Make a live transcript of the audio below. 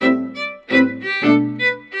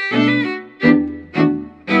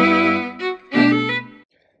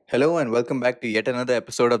Hello and welcome back to yet another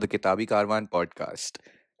episode of the Kitabi Karwan podcast.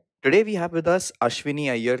 Today we have with us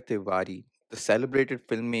Ashwiny Iyer Tiwari, the celebrated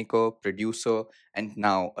filmmaker, producer, and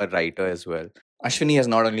now a writer as well. Ashwini has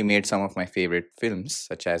not only made some of my favorite films,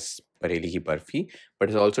 such as Bareli Ki Barfi, but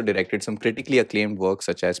has also directed some critically acclaimed works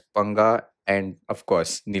such as Panga and, of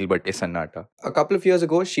course, Nilbate Sannata. A couple of years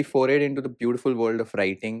ago, she forayed into the beautiful world of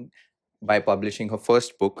writing by publishing her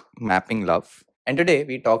first book, Mapping Love. And today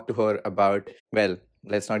we talk to her about, well,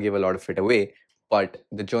 let's not give a lot of it away, but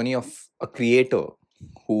the journey of a creator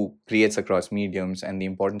who creates across mediums and the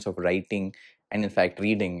importance of writing and, in fact,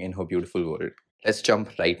 reading in her beautiful world. Let's jump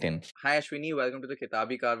right in. Hi, Ashwini. Welcome to the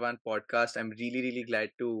Kitabi Karwan podcast. I'm really glad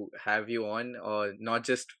to have you on, not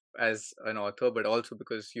just as an author, but also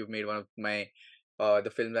because you've made one of the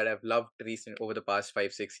film that I've loved recent over the past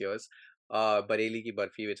 5-6 years, Bareli Ki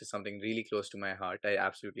Barfi, which is something really close to my heart. I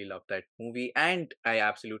absolutely loved that movie, and I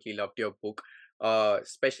absolutely loved your book.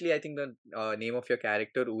 Especially, I think the name of your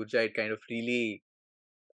character, Urja, it kind of really,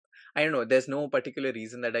 I don't know. There's no particular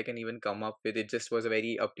reason that I can even come up with. It just was a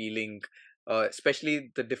very appealing,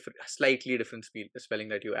 especially the slightly different spelling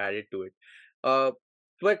that you added to it. Uh,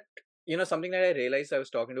 but something that I realized, I was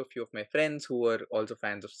talking to a few of my friends who were also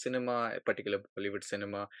fans of cinema, particular Bollywood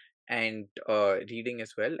cinema, and reading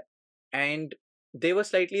as well, and they were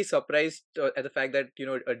slightly surprised at the fact that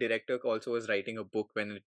a director also was writing a book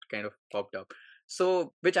when it kind of popped up.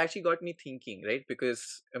 So, which actually got me thinking, right?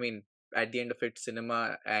 Because I mean, at the end of it,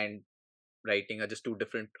 cinema and writing are just two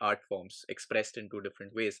different art forms expressed in two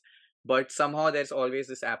different ways. But somehow there's always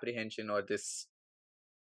this apprehension or this,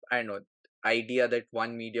 I don't know, idea that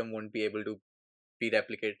one medium won't be able to be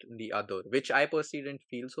replicated in the other, which I personally didn't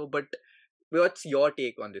feel so. But what's your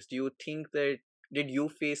take on this? Do you think that, did you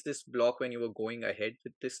face this block when you were going ahead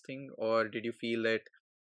with this thing, or did you feel that,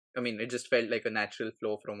 I mean, it just felt like a natural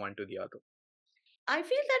flow from one to the other? I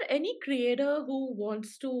feel that any creator who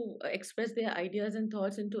wants to express their ideas and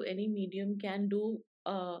thoughts into any medium can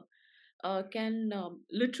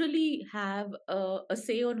literally have a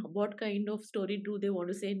say on what kind of story do they want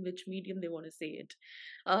to say, in which medium they want to say it.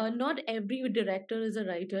 Not every director is a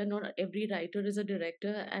writer, not every writer is a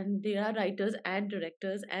director, and there are writers and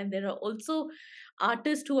directors, and there are also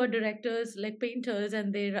artists who are directors, like painters,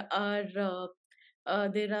 and there are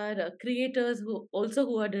creators who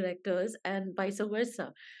are directors, and vice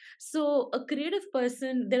versa. So a creative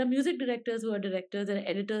person, there are music directors who are directors, and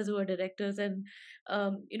editors who are directors, and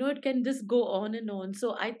it can just go on and on.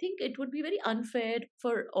 So I think it would be very unfair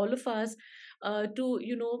for all of us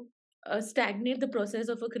to stagnate the process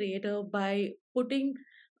of a creator by putting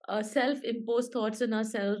self-imposed thoughts in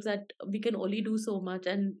ourselves that we can only do so much,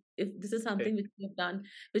 and if this is Right, something which we have done,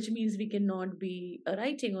 which means we cannot be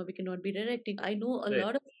writing or we cannot be directing. I know a right.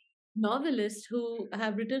 lot of novelists who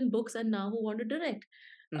have written books and now who want to direct,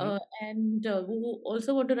 Mm-hmm. and who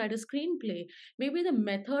also want to write a screenplay. Maybe the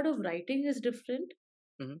method of writing is different,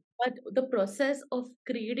 Mm-hmm. but the process of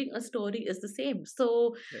creating a story is the same.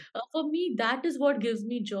 So Right. for me, that is what gives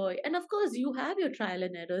me joy. And of course, you have your trial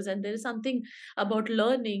and errors, and there is something about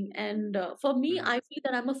learning. And for me, Mm-hmm. I feel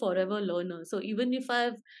that I'm a forever learner. So even if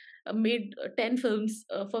I've made 10 films,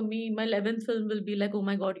 for me my 11th film will be like, oh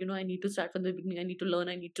my god, I need to start from the beginning. I need to learn.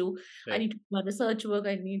 I Right. need to do my research work.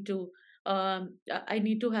 I need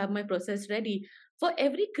to have my process ready. For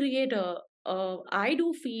every creator, I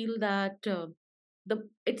do feel that the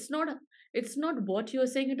it's not what you're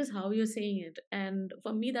saying, it is how you're saying it. And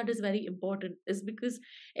for me, that is very important, is because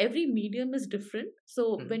every medium is different. So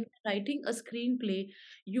Mm-hmm. when you're writing a screenplay,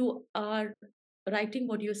 you are writing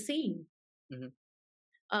what you're saying,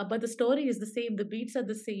 Mm-hmm. but the story is the same, the beats are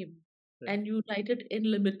the same, Right. and you write it in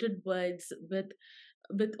limited words,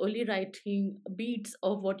 with only writing beats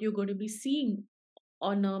of what you're going to be seeing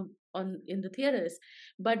on in the theaters.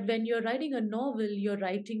 But when you're writing a novel, you're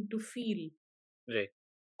writing to feel. Right.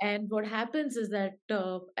 And what happens is that,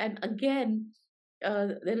 and again,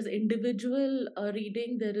 there is individual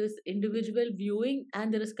reading, there is individual viewing,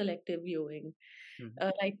 and there is collective viewing. Mm-hmm.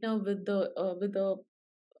 Right now, with the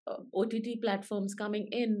OTT platforms coming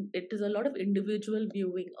in, it is a lot of individual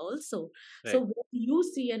viewing also. So Right. what you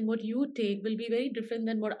see and what you take will be very different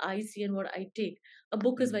than what I see and what I take. A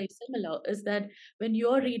book is Mm-hmm. very similar, is that when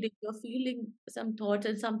you're Right. reading, you're feeling some thoughts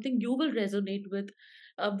and something you will resonate with,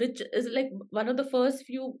 which is like one of the first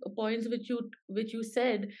few points which you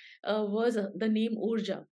said, was the name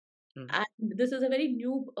Urja. Mhm. And this is a very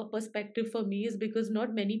new perspective for me, is because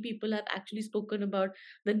not many people have actually spoken about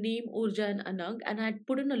the name Urja and Anang, and I had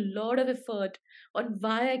put in a lot of effort on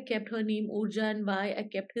why I kept her name Urja and why I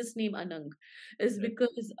kept his name Anang. Is Right.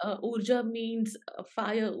 because Urja means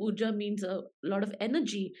fire, Urja means a lot of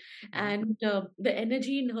energy, Mhm. and the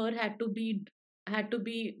energy in her had to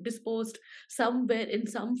be disposed somewhere in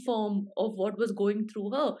some form of what was going through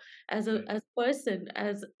her as a Right. as person,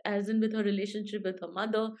 as in with her relationship with her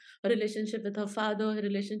mother, her relationship with her father, her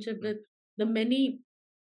relationship Mm. with the many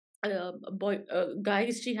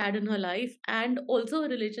guys she had in her life, and also her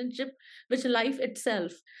relationship with life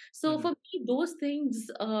itself. So Mhm. for me, those things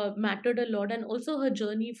mattered a lot, and also her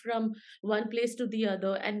journey from one place to the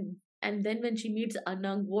other, and then when she meets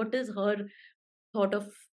Anang, what is her thought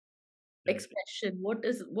of Right. expression, what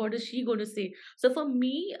is she going to say? So for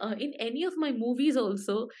me, in any of my movies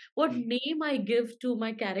also, what Mhm. name I give to my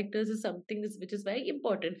characters is something which is very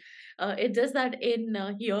important. It's just that in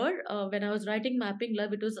here, when I was writing Mapping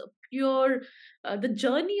Love, it was a pure the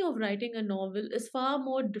journey of writing a novel is far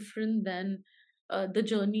more different than the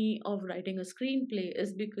journey of writing a screenplay,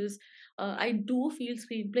 is because I do feel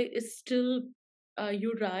screenplay is still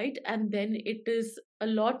you write, and then it is uh,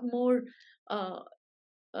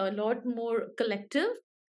 a lot more collective.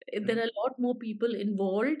 There Mhm. are a lot more people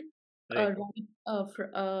involved, Right. right,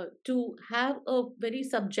 to have a very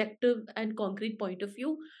subjective and concrete point of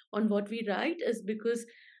view on what we write, is because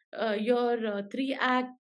your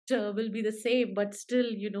three-act will be the same, but still,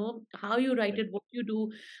 how you write Right. it, what you do,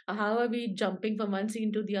 how are we jumping from one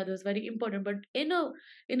scene to the other is very important. But in a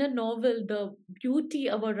novel, the beauty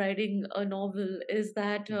about writing a novel is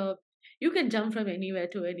that Mm. you can jump from anywhere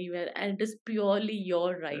to anywhere, and it is purely your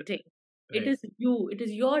Uh, writing. It Right. is you. It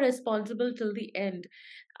is your responsible till the end.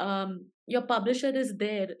 Your publisher is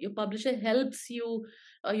there. Your publisher helps you.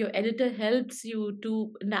 Your editor helps you to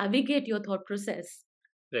navigate your thought process.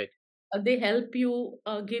 Right. They help you,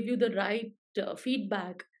 give you the right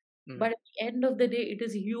feedback. Mhm. But at the end of the day, it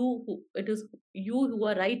is you who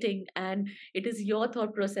are writing, and it is your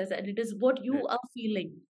thought process, and it is what Right. you are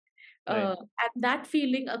feeling. Right. And that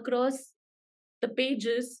feeling across the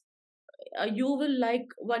pages, you will like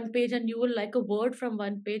one page, and you will like a word from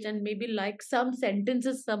one page, and maybe like some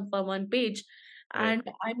sentences from one page, Right. and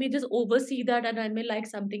I may just oversee that, and I may like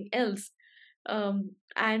something else.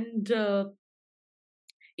 And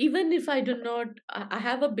even if I do not, I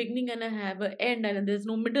have a beginning and I have an end, and there's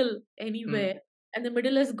no middle Mhm. anywhere, and the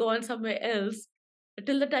middle has gone somewhere else.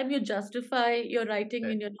 Till the time you justify your writing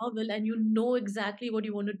Right. in your novel and you know exactly what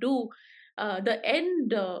you want to do, the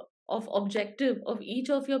end of objective of each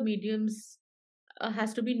of your mediums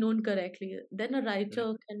has to be known correctly. Then a Right.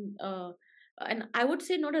 writer can, and I would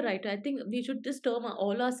say not a writer. I think we should just term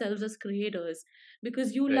all ourselves as creators,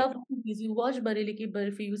 because you Right. love movies. You watched Bareli Ki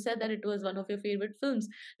Barfi. You said that it was one of your favorite films.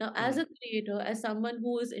 Now, as Mhm. a creator, as someone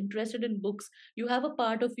who is interested in books, you have a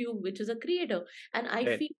part of you which is a creator, and I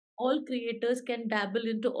Right. feel all creators can dabble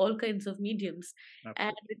into all kinds of mediums, and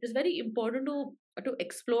Absolutely. it is very important to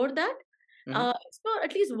explore that. Mhm. Explore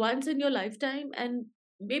at least once in your lifetime, and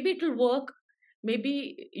maybe it will work,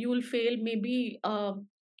 maybe you will fail, maybe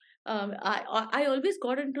I always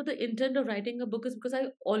got into the intent of writing a book is because I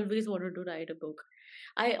always wanted to write a book.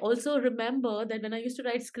 I also remember that when I used to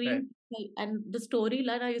write Right. screenplay and the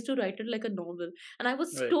storyline, I used to write it like a novel, and I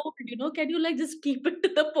was Right. told, can you like just keep it to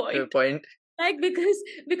the To a point? point. Like, because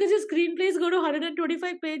your screenplays go to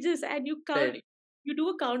 125 pages, and Right. you do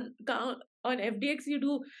a count on FDX, you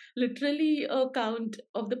do literally a count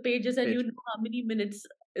of the pages, and you Page. know how many minutes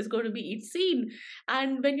is going to be each scene.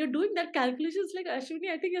 And when you're doing that calculations, like,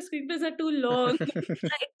 Ashwini, I think your screenplays are too long.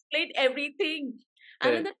 I explained everything.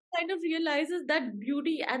 And then Right. that kind of realizes that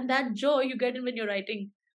beauty and that joy you get when you're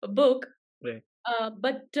writing a book. Right.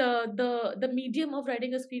 But the medium of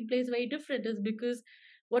writing a screenplay is very different, is because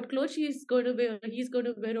what clothes she's going to wear, he's going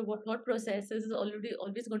to wear, or what thought processes is already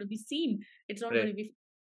always going to be seen. It's not going Right. to be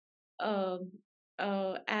um,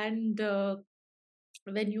 and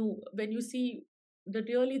when you see the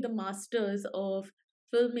really the masters of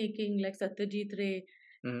filmmaking like Satyajit Ray,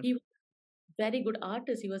 Mhm. he was a very good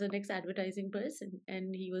artist. He was an ex-advertising person,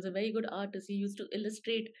 and he was a very good artist. He used to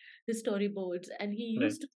illustrate his storyboards, and he Right.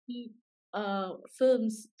 used to see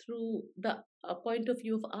films through the point of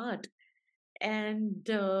view of art. And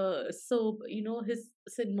so his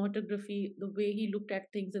cinematography, the way he looked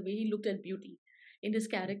at things, the way he looked at beauty in his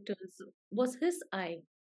characters was his eye.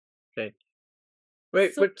 Right.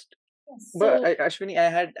 Right. So But so Ashwini,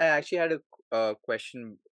 I actually had a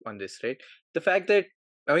question on this, right? The fact that,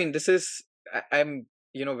 I mean, this is, I'm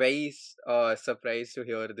very surprised to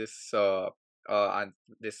hear this.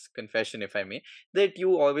 this confession, if I may, that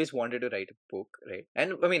you always wanted to write a book, right?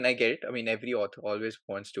 And I mean, I get it. I mean, every author always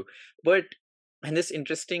wants to, but and this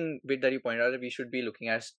interesting bit that you pointed out, that we should be looking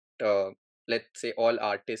at, uh, let's say, all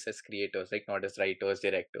artists as creators, like not as writers,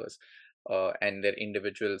 directors, and their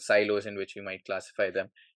individual silos in which we might classify them,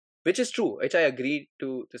 which is true, which I agree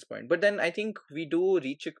to this point. But then I think we do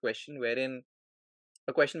reach a question wherein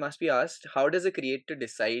a question must be asked: how does a creator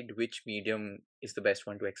decide which medium is the best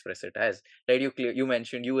one to express it as? Right, you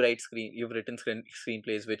mentioned you've written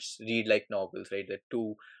screenplays which read like novels, right? They're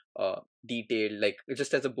too detailed, like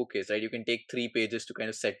just as a book is, right? You can take 3 pages to kind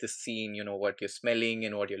of set the scene, you know, what you're smelling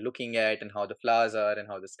and what you're looking at and how the flowers are and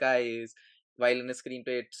how the sky is. While in a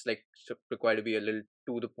screenplay, it's like required to be a little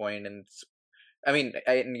to the point, and I mean,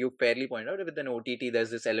 and you fairly point out that with an OTT, there's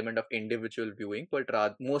this element of individual viewing, but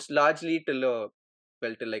most largely till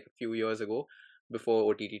like a few years ago,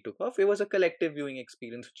 before OTT took off, it was a collective viewing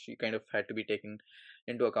experience which you kind of had to be taken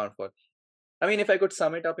into account for. I mean, if I could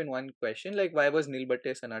sum it up in one question, like why was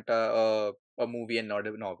Nilbatte Sonata a movie and not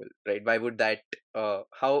a novel, right? Why would that?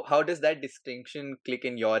 How does that distinction click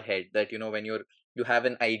in your head that, you know, when you have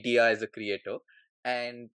an idea as a creator,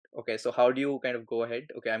 and okay, so how do you kind of go ahead?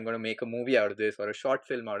 Okay, I'm going to make a movie out of this, or a short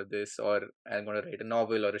film out of this, or I'm going to write a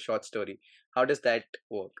novel or a short story. How does that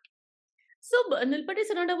work? So, Nilpati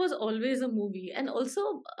Sonata was always a movie, and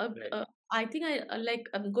also, Right. I think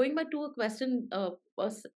I'm going back to a question,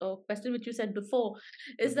 question which you said before,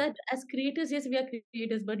 is Mm-hmm. that as creators, yes, we are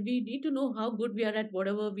creators, but we need to know how good we are at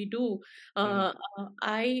whatever we do. Mm-hmm.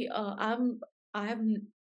 I have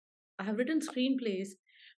I have written screenplays,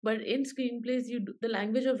 but in screenplays, the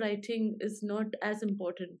language of writing is not as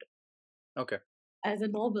important Okay. as a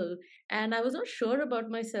novel, and I was not sure about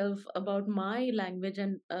myself, about my language,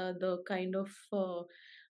 and the kind of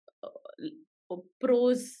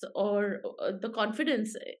prose or the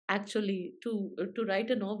confidence, actually, to write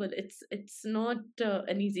a novel. It's not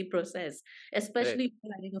an easy process, Right. especially if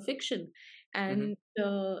you're writing a fiction. Mm-hmm.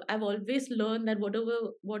 And I've always learned that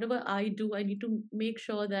whatever I do, I need to make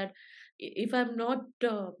sure that if I'm not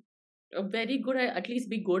very good, I at least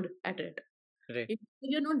be good at it. Right. If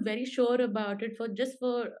you're not very sure about it, for just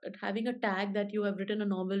for having a tag that you have written a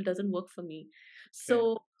novel doesn't work for me. Right.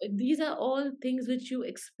 So these are all things which you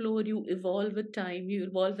explore, you evolve with time, you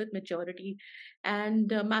evolve with maturity. And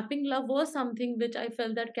Mapping Love was something which I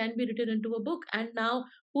felt that can be written into a book, and now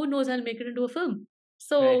who knows, I'll make it into a film.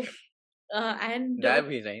 Right. So and That'd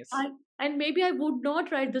be nice. I and maybe I would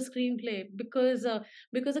not write the screenplay, because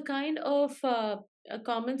the kind of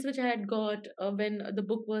comments which I had got when the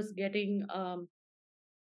book was getting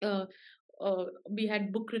uh, we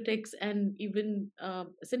had book critics and even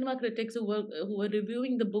cinema critics who were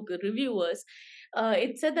reviewing the book, reviewers.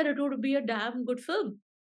 It said that it would be a damn good film,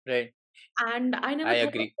 Right. and I I never thought of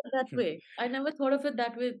agree. it that way. I never thought of it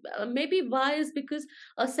that way. Maybe why is because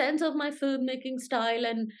a sense of my filmmaking style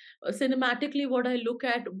and cinematically what I look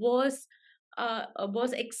at was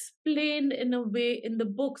explained in a way in the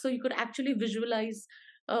book, so you could actually visualize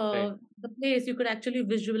Right. the place. You could actually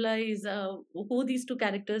visualize who these two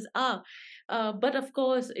characters are. But of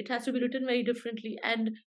course, it has to be written very differently.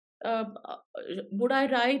 And um, uh, would I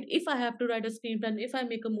write, if I have to write a screenplay, and if I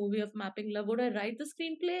make a movie of Mapping Love, would I write the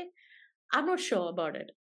screenplay? I'm not sure about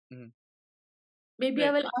it. Mm-hmm. Maybe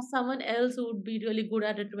I Right. will ask someone else who would be really good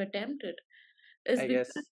at it to attempt it. Is I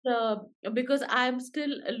guess. because I'm still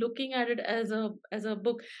looking at it as a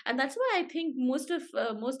book, and that's why I think most of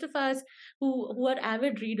us who are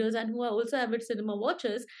avid readers and who are also avid cinema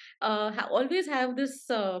watchers always have this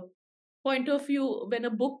point of view when a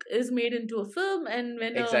book is made into a film, and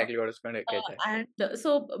when a Exactly what I was going to get at. and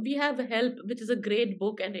so we have Help, which is a great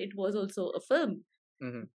book, and it was also a film.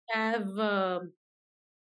 Mm-hmm. We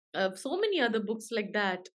have so many other books like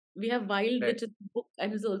that. We have Wild, Right. which is a book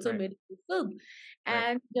and is also Right. made into film.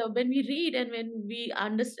 Right. And when we read and when we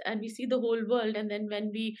understand and we see the whole world, and then when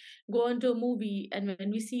we go into a movie and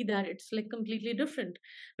when we see that, it's like completely different.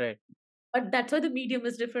 Right. But that's why the medium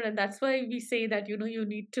is different, and that's why we say that you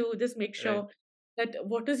need to just make Right. sure that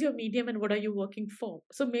what is your medium and what are you working for.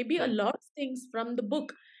 So maybe a Right. lot of things from the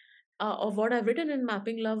book of what I've written in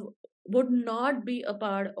Mapping Love would not be a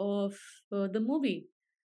part of the movie.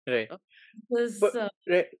 Right. Uh, because But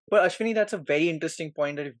right. But Ashwini, that's a very interesting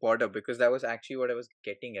point that you brought up, because that was actually what I was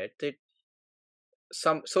getting at. That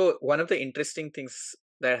so one of the interesting things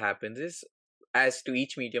that happens is, as to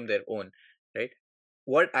each medium their own, right?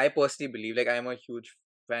 What I personally believe, like I'm a huge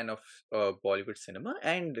fan of Bollywood cinema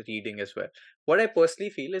and reading as well. What I personally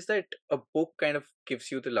feel is that a book kind of gives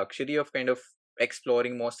you the luxury of kind of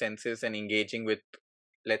exploring more senses and engaging with,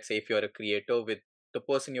 let's say, if you're a creator, with the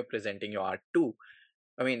person you're presenting your art to.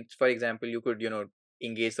 I mean, for example, you could,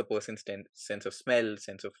 engage the person's sense of smell,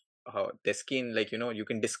 sense of how their skin, like, you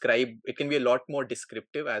can describe, it can be a lot more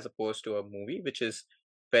descriptive as opposed to a movie, which is,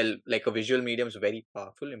 well, like a visual medium is very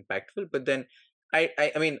powerful, impactful. But then, I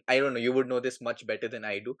mean, I don't know, you would know this much better than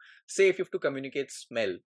I do. Say if you have to communicate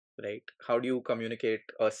smell, right? How do you communicate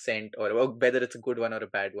a scent, or whether it's a good one or a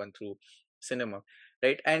bad one through cinema,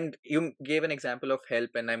 right? And you gave an example of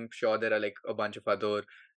Help, and I'm sure there are like a bunch of other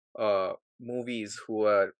movies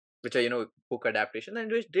which are book adaptation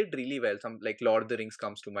and which did really well. Some like Lord of the Rings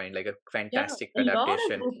comes to mind, like a Yeah, fantastic a lot of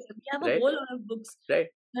adaptation, books. We have a right? whole lot of books Right.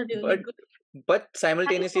 that are really but good. but Harry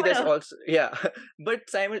simultaneously there's Potter. also, yeah. But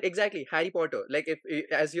exactly, Harry Potter, like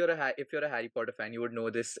as you're if you're a Harry Potter fan, you would know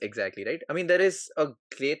this exactly, right? I mean, there is a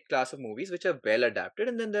great class of movies which are well adapted,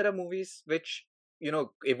 and then there are movies which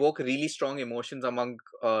evoke really strong emotions among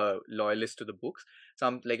loyalists to the books.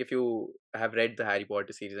 Some, like, if you have read the Harry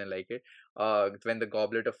Potter series and like it, when the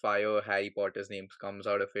Goblet of Fire, Harry Potter's name comes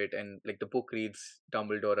out of it, and like the book reads,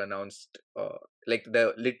 Dumbledore announced, like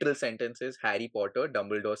the literal sentence is, Harry Potter,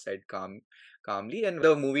 Dumbledore said calmly. And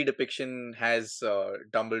the movie depiction has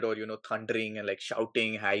Dumbledore, thundering and like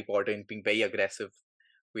shouting Harry Potter and being very aggressive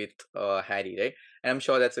with Harry, right? And I'm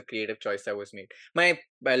sure that's a creative choice that was made.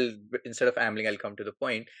 Well, instead of ambling, I'll come to the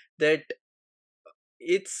point that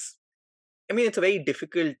it's, I mean, it's a very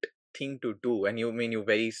difficult thing to do, and you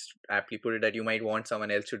very aptly put it that you might want someone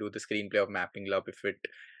else to do the screenplay of Mapping Love if it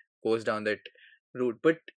goes down that route.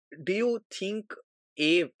 But do you think,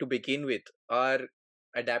 to begin with, are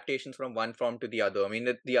adaptations from one form to the other? I mean,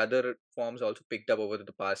 the other forms also picked up over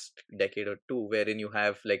the past decade or two, wherein you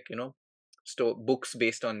have, like, books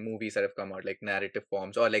based on movies that have come out, like narrative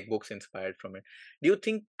forms, or like books inspired from it. Do you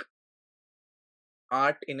think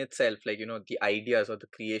art in itself, like, the ideas or the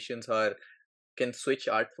creations are can switch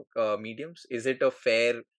art mediums? Is it a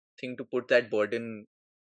fair thing to put that burden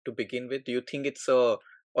to begin with? Do you think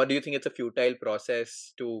or do you think it's a futile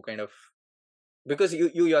process to kind of, because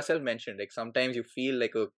you yourself mentioned, like, sometimes you feel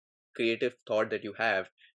like a creative thought that you have,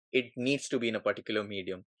 it needs to be in a particular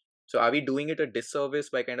medium. So are we doing it a disservice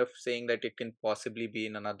by kind of saying that it can possibly be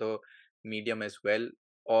in another medium as well?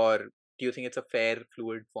 Or do you think it's a fair,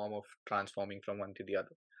 fluid form of transforming from one to the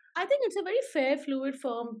other? I think it's a very fair, fluid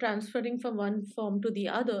form transferring from one form to the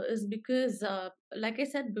other, is because, like I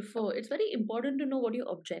said before, it's very important to know what your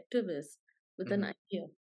objective is with an Hmm. idea,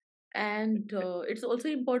 and it's also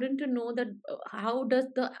important to know that how does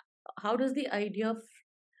the idea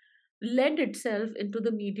lend itself into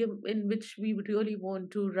the medium in which we would really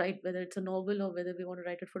want to write, whether it's a novel or whether we want to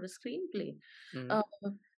write it for a screenplay. Hmm. Uh,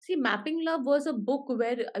 See, Mapping Love was a book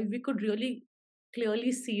where we could really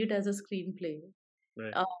clearly see it as a screenplay,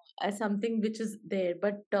 Right. uh, as something which is there.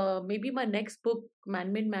 But maybe my next book,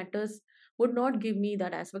 Man-Made Matters, would not give me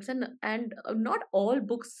that aspects. And not all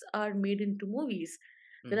books are made into movies.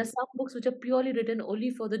 There are Hmm. some books which are purely written only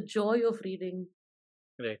for the joy of reading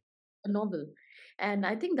Right. a novel, and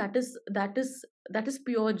I think that is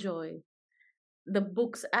pure joy. The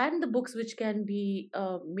books which can be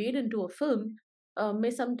made into a film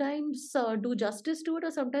may sometimes do justice to it,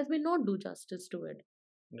 or sometimes may not do justice to it.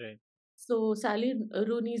 Right. So Sally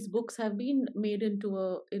Rooney's books have been made into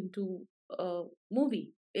a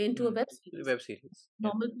movie, into a Mm. web series. Web series.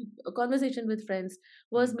 Yeah. A Conversation with Friends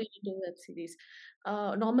was Mm. made into a web series.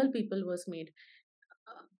 Normal People was made.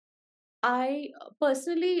 Uh, I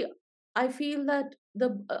personally, I feel that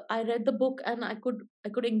I read the book and I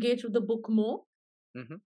could engage with the book more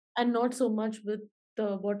Hmm. and not so much with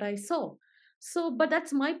what I saw. So, but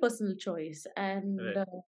that's my personal choice, and Right.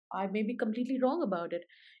 I may be completely wrong about it.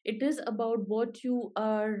 It is about what you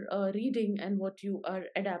are reading and what you are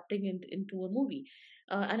adapting into a movie,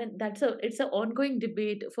 that's it's an ongoing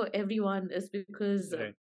debate for everyone, is because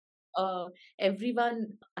Right. uh,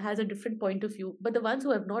 everyone has a different point of view. But the ones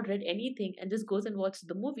who have not read anything and just goes and watches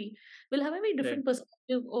the movie will have a very Right. different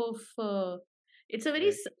perspective of. It's a very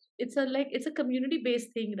Right. it's a community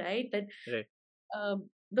based thing, right? That Right.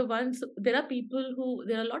 there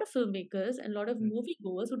are a lot of filmmakers and a lot of Mm. movie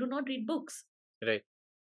goers who do not read books. Right.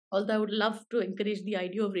 Although I would love to encourage the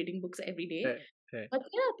idea of reading books every day, Right. Right. but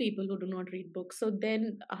there are people who do not read books. So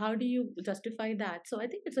then, how do you justify that? So I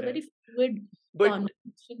think it's a Right. very fluid But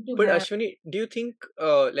conversation to but have. Ashwini, do you think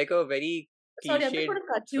like a very Sorry, I'm just cliched, going to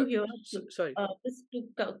cut you so, here sorry. just to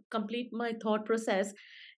complete my thought process.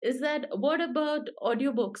 Is that what about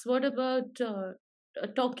audiobooks? What about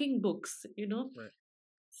talking books? Right.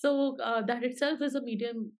 So that itself is a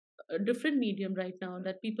different medium right now.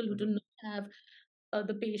 That people who do Mm-hmm. not have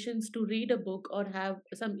the patience to read a book or have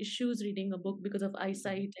some issues reading a book because of Mm-hmm.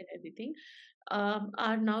 eyesight and everything,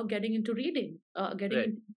 are now getting into reading, getting Right.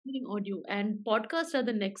 into reading audio, and podcasts are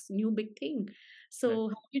the next new big thing. Right. So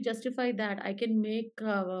how do you justify that? I can make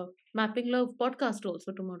Mapping Love podcast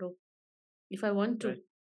also tomorrow if I want to. Right.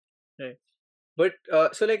 Right.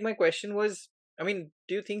 But so like my question was, I mean,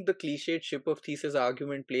 do you think the cliched ship of thesis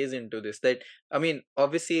argument plays into this? That I mean,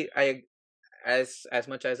 obviously, I as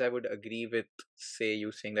much as I would agree with, say,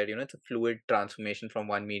 you saying that it's a fluid transformation from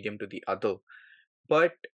one medium to the other,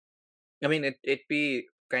 but I mean, it'd be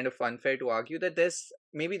kind of unfair to argue that there's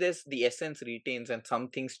the essence retains and some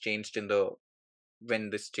things changed in the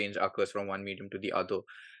when this change occurs from one medium to the other,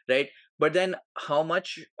 right? But then how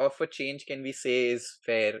much of a change can we say is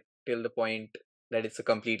fair till the point that it's a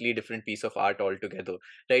completely different piece of art altogether,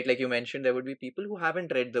 right? Like you mentioned, there would be people who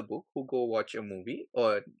haven't read the book who go watch a movie,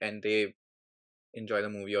 or and they enjoy the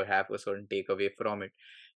movie or have a certain takeaway from it,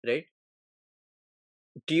 right?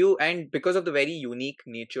 Do you, and because of the very unique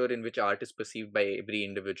nature in which art is perceived by every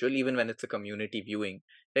individual, even when it's a community viewing,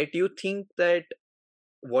 right? Do you think that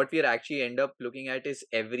what we are actually end up looking at is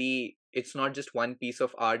it's not just one piece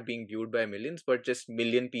of art being viewed by millions, but just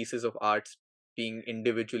million pieces of arts being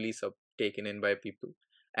individually taken in by people,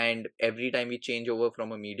 and every time we change over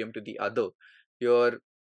from a medium to the other, you're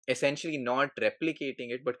essentially not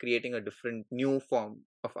replicating it but creating a different new form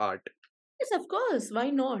of art. Yes, of course. Why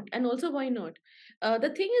not? And also, why not?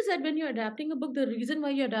 The thing is that when you're adapting a book, the reason why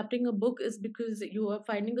you're adapting a book is because you are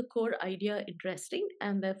finding the core idea interesting,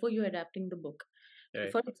 and therefore you're adapting the book.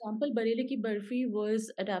 Right. For example, Bareli Ki Barfi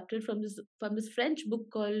was adapted from this French book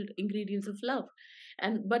called Ingredients of Love,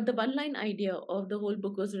 and but the one line idea of the whole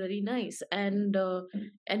book was very nice, and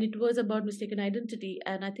it was about mistaken identity,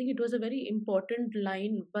 and I think it was a very important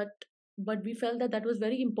line, but we felt that that was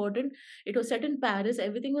very important. It was set in Paris,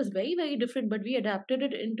 everything was very very different, but we adapted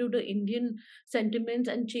it into the Indian sentiments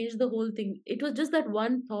and changed the whole thing. It was just that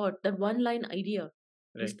one thought, that one line idea.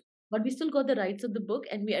 We Right. st- but we still got the rights of the book,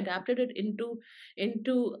 and we adapted it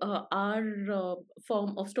into our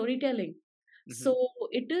form of storytelling. Mm-hmm. So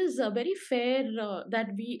it is very fair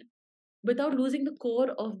that we, without losing the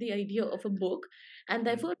core of the idea of a book. And Mm-hmm.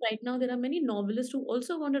 therefore right now there are many novelists who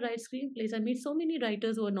also want to write screenplays. I meet so many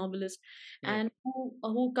writers who are novelists Right. and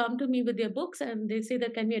who come to me with their books, and they say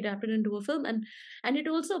that can be adapted into a film. And it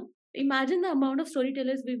also, imagine the amount of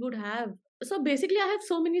storytellers we would have. So basically I have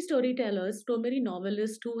so many storytellers, so many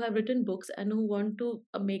novelists who have written books and who want to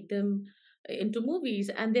make them into movies,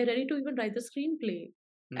 and they're ready to even write the screenplay.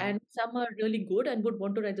 Mm-hmm. And some are really good and would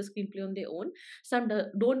want to write the screenplay on their own. Some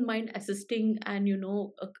don't mind assisting and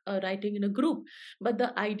writing in a group. But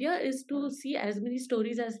the idea is to see as many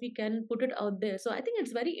stories as we can, put it out there. So I think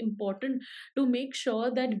it's very important to make sure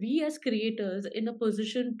that we as creators in a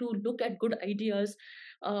position to look at good ideas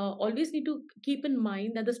always need to keep in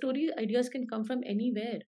mind that the story ideas can come from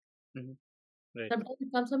anywhere. Mm-hmm. Right. Sometimes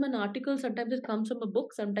it comes from an article, sometimes it comes from a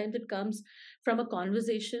book, sometimes it comes from a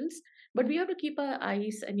conversations. But we have to keep our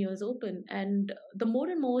eyes and ears open. And the more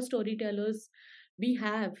and more storytellers we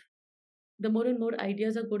have, the more and more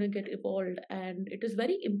ideas are going to get evolved. And it is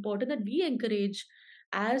very important that we encourage,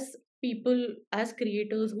 as people, as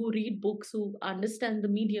creators who read books, who understand the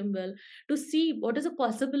medium well, to see what is a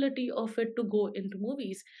possibility of it to go into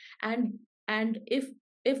movies. And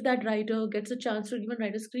if that writer gets a chance to even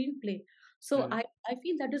write a screenplay. So Mm-hmm. I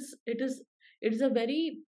feel that is it is a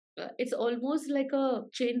very it's almost like a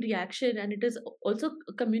chain reaction, and it is also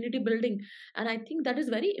a community building. And I think that is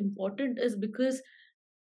very important, is because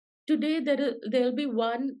today there'll be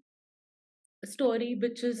one story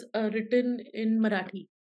which is written in Marathi,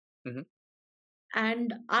 Mm-hmm.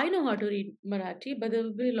 and I know how to read Marathi, but there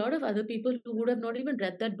will be a lot of other people who would have not even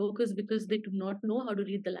read that book, is because they do not know how to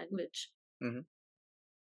read the language. Mm-hmm.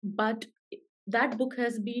 But that book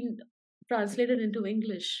has been translated into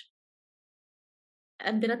English,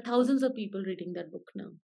 and there are thousands of people reading that book now,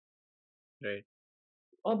 Right.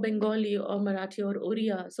 or Bengali or Marathi or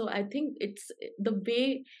Oriya. So I think it's the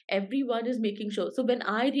way everyone is making sure. So when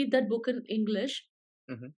I read that book in English,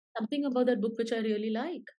 Mm-hmm. something about that book which I really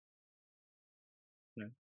like, Yeah.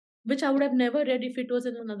 which I would have never read if it was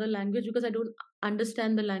in another language, because I don't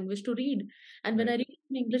understand the language to read. And when I Right. read it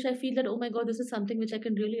in English, I feel that, oh my God, this is something which I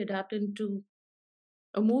can really adapt into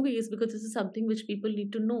a movie, is because this is something which people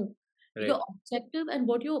need to know. Right. Your objective and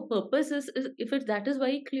what your purpose is if that is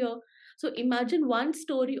very clear. So imagine one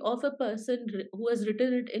story of a person who has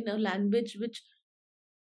written it in a language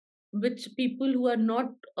which people who are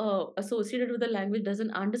not associated with the language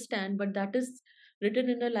doesn't understand, but that is written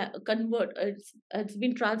in a it's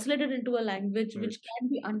been translated into a language which Which. can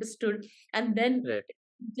be understood, and then Right.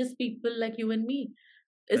 just people like you and me.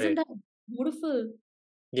 Isn't Right. that beautiful?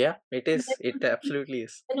 Yeah, it And is. It absolutely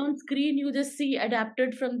is. then on screen, you just see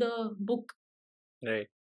adapted from the book. Right.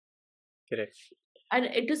 Correct. And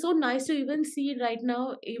it is so nice to even see right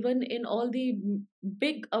now, even in all the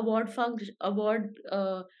big award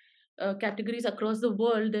categories across the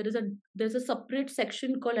world, there's a separate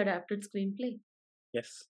section called adapted screenplay.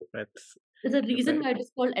 Yes. That's There's a that's reason right. why it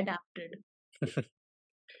is called adapted.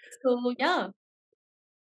 So yeah.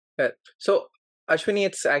 So, Ashwini,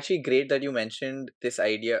 it's actually great that you mentioned this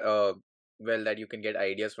idea. Well, that you can get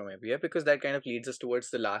ideas from everywhere, because that kind of leads us towards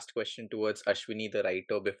the last question, towards Ashwini the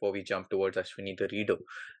writer, before we jump towards Ashwini the reader,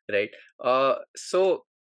 right? So,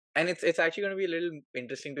 and it's actually going to be a little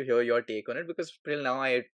interesting to hear your take on it, because till now,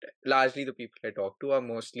 I largely the people I talk to are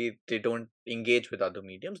mostly, they don't engage with other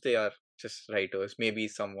mediums. They are just writers. Maybe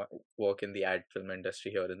some work in the ad film industry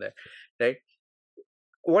here and there, right?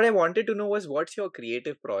 What I wanted to know was, what's your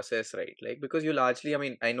creative process, right? Like, because you largely, I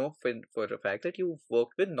mean, I know for a fact that you've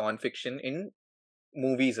worked with nonfiction in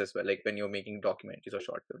movies as well, like when you're making documentaries or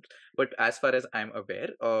short films. But as far as I'm aware,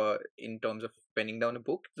 in terms of penning down a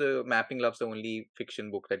book, the Mapping Love's the only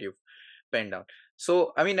fiction book that you've penned down.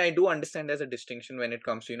 So, I mean, I do understand there's a distinction when it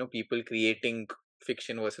comes to, people creating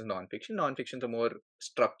fiction versus non-fiction. Non-fiction's a more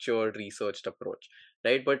structured, researched approach,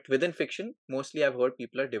 right? But within fiction, mostly I've heard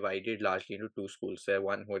people are divided largely into two schools. There are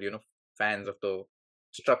one who are, fans of the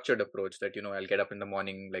structured approach, that, I'll get up in the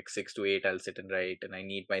morning like 6 to 8, I'll sit and write, and I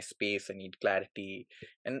need my space, I need clarity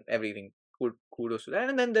and everything. Kudos to that.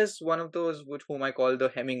 And then there's one of those which whom I call the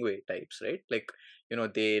Hemingway types, right? Like,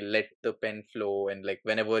 they let the pen flow, and like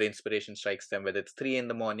whenever inspiration strikes them, whether it's 3 in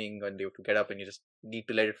the morning and you have to get up, and you just need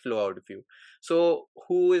to let it flow out of you. So,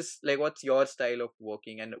 who is like, what's your style of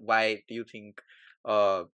working, and why do you think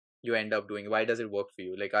uh you end up doing, why does it work for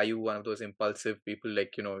you? Like, are you one of those impulsive people,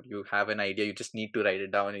 like, you have an idea, you just need to write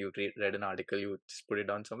it down, you read an article, you just put it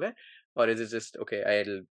down somewhere? Or is it just, okay,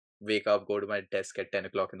 I'll wake up, go to my desk at 10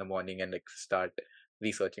 o'clock in the morning, and like start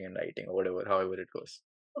researching and writing, or whatever, however it goes?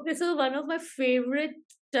 Okay, so one of my favorite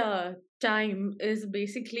uh, time is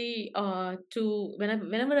basically to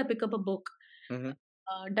whenever I pick up a book. Mm-hmm.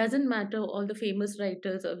 Doesn't matter all the famous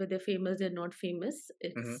writers, or whether they're famous, they're not famous.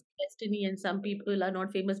 Mm-hmm. It's destiny, and some people are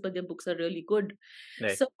not famous, but their books are really good.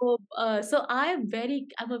 Right. So I'm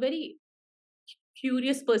a very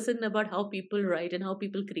curious person about how people write and how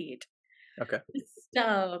people create. Okay.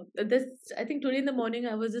 This I think today in the morning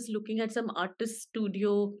I was just looking at some artist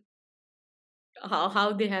studio,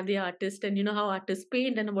 how they have the artist, and how artists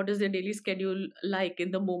paint, and what is their daily schedule like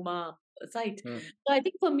in the MoMA site. Mm. So I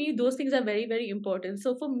think for me those things are very, very important.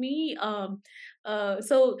 So for me,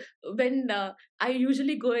 so when I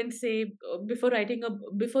usually go and say, before reading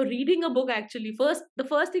a book, actually, the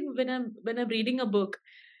first thing when I'm reading a book,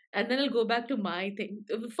 and then I'll go back to my thing.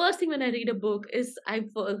 The first thing when I read a book is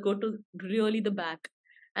go to really the back,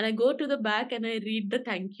 and I go to the back and I read the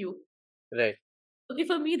thank you. Right. Okay,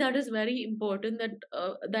 for me that is very important.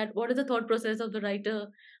 That what is the thought process of the writer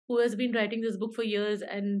who has been writing this book for years,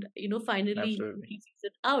 and finally Absolutely. he sees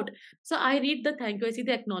it out. So I read the thank you. I see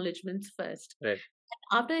the acknowledgements first. Right.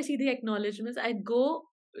 After I see the acknowledgements, I go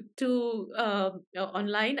to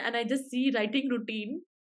online, and I just see writing routine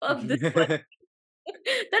of this person.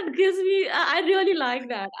 That gives me, I really like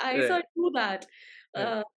that. I Right. do that.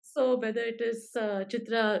 Right. So whether it is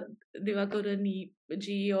Chitra Divakarani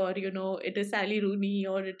ji, or it is Sally Rooney,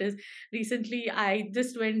 or it is recently I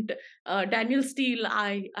just went Daniel Steele.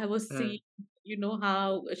 I was Mm. seeing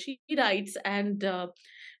how she writes, and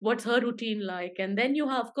what's her routine like. And then you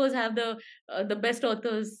of course have the best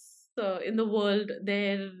authors in the world.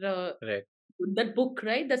 Their Right. that book,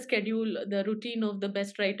 right? The schedule, the routine of the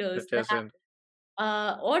best That writers, doesn't.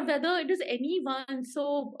 or whether it is anyone.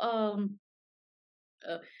 So,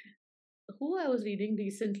 uh, who I was reading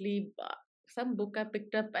recently, some book I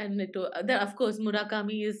picked up, and there, of course,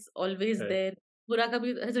 Murakami is always Right. there.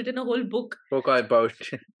 Murakami has written a whole book. Spoke about.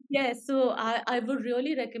 Yes, so I would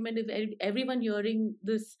really recommend, if everyone hearing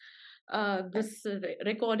this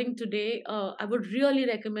recording today, I would really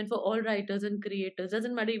recommend for all writers and creators.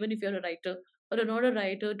 Doesn't matter even if you're a writer or not a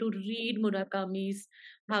writer, to read Murakami's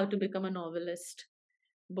How to Become a Novelist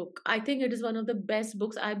book. I think it is one of the best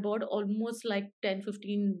books. I bought almost like 10,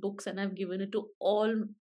 15 books, and I've given it to all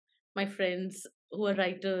my friends who are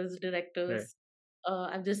writers, Right. directors.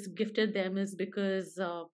 I've just gifted them, is because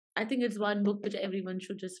I think it's one book which everyone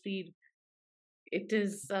should just read. It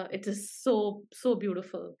is so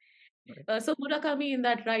beautiful. Right. So Murakami in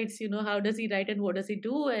that writes, how does he write and what does he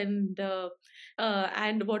do, and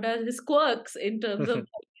what are his quirks in terms of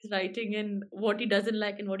he's writing and what he doesn't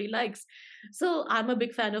like and what he likes. So I'm a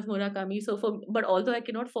big fan of Murakami. So but although I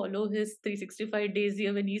cannot follow his 365 days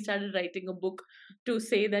here when he started writing a book to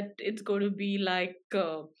say that it's going to be like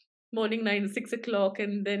morning 6 o'clock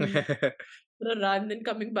and then run, then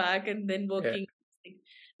coming back and then Yeah. working.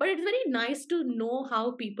 But it's very nice to know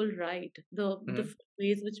how people write, the Hmm. different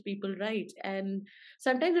ways which people write. And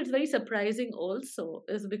sometimes it's very surprising also,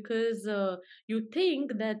 is because you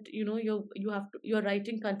think that you're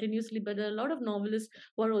writing continuously, but there are a lot of novelists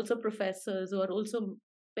who are also professors, who are also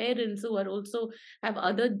parents, who are also have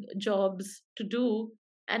other jobs to do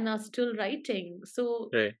and are still writing. So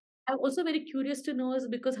Right. I'm also very curious to know is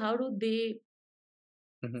because how do they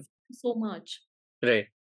Hmm. so much? Right.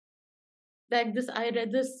 Like this, I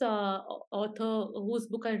read this author whose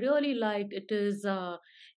book I really liked. It is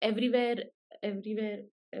everywhere.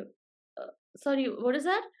 Uh, Sorry, what is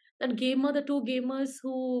that? That gamer, the two gamers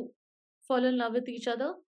who fall in love with each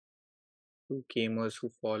other. Two gamers who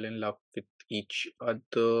fall in love with each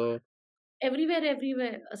other.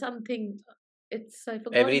 Everywhere, something. It's I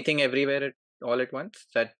forgot. Everything, everywhere, all at once.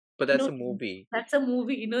 But that's No, a movie. that's a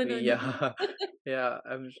movie. No. Yeah. Yeah.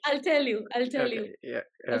 I'll tell you. I'll tell you. Okay. Yeah.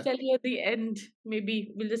 I'll Yeah. tell you at the end.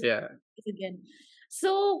 Maybe we'll just Yeah. this again.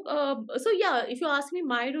 So yeah, if you ask me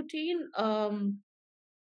my routine,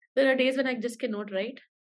 there are days when I just cannot write,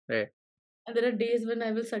 Right. and there are days when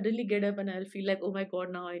I will suddenly get up and I'll feel like, oh my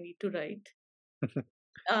god, now I need to write.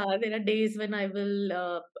 There are days when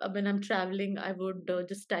when I'm traveling, I would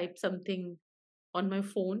just type something on my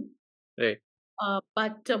phone. Right.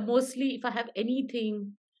 But mostly, if I have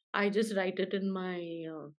anything, I just write it in my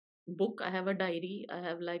book. I have a diary. I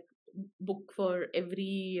have like book for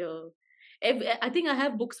every. I think I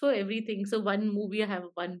have books for everything. So one movie, I have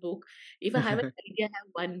one book. If I have an idea, I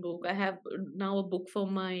have one book. I have now a book for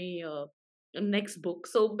my next book.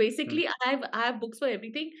 So Mm. basically, I have books for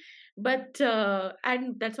everything. But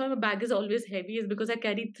and that's why my bag is always heavy, is because I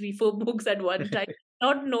carry 3 4 books at one time,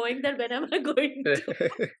 not knowing that when am I going to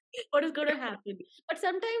what is going to happen. But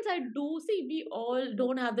sometimes I do see we all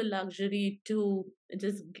don't have the luxury to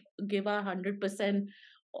just give our 100%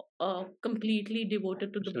 completely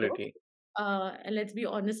devoted to the book. Absolutely. And let's be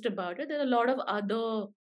honest about it. There are a lot of other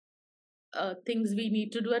things we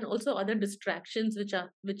need to do, and also other distractions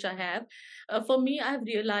which I have. For me, I have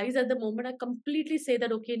realized at the moment I completely say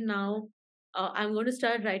that okay, now I'm going to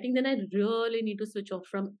start writing. Then I really need to switch off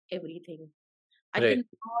from everything. I Right.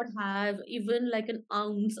 cannot have even like an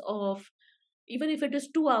ounce of, even if it is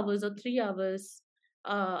 2 hours or 3 hours,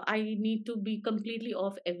 I need to be completely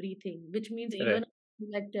off everything, which means Right. even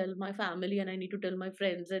I tell my family and I need to tell my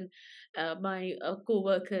friends and my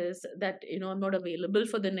co-workers that I'm not available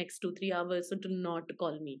for the next 2 3 hours, so do not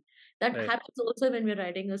call me. That Right. happens also when we're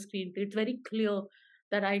writing a screenplay. It's very clear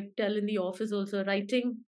that I tell in the office also,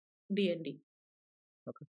 writing D&D.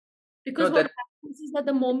 Okay. No, Because what that. happens is that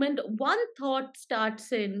the moment one thought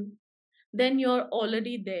starts in, then you're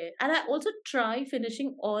already there. And I also try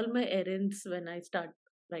finishing all my errands when I start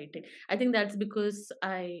writing. I think that's because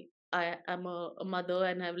I am a mother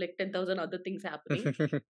and have like 10,000 other things happening.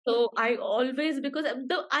 So I always, because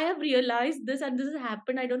I have realized this, and this has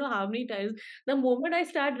happened I don't know how many times. The moment I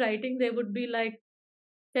start writing, they would be like,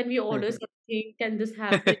 can we order something? Can this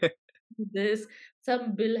happen? This,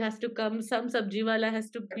 some bill has to come, some sabji wala has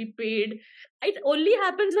to be paid. It only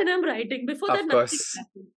happens when I'm writing. Before that, Of nothing course.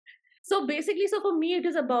 happens. So basically, so for me, it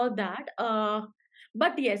is about that.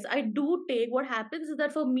 But yes, I do take, what happens is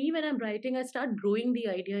that for me, when I'm writing, I start growing the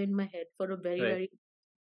idea in my head for a very, Right. very,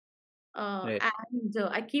 Right. and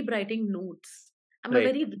I keep writing notes. I'm a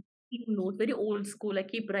Right. very writing note, very old school. I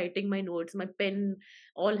keep writing my notes. My pen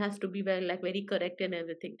all has to be very, like very correct and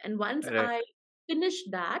everything. And once Right. I finish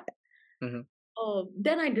that, Hmm.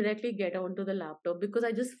 then I directly get onto the laptop, because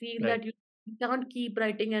I just feel Right. that you can't keep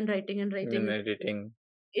writing and writing and And writing. editing.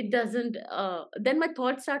 It doesn't. Then my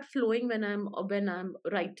thoughts start flowing when I'm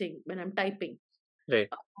writing, when I'm typing,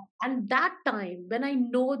 Right. and that time when I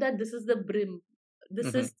know that this is the brim,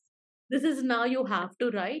 this Hmm. is this is now you have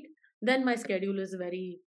to write. Then my schedule is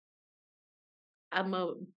very. I'm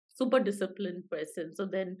a super disciplined person. So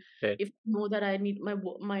then, Right. if I know that I need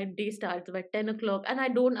my day starts by 10 o'clock, and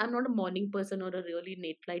I'm not a morning person or a really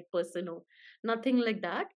late night person or nothing like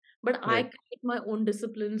that. But I Right. create my own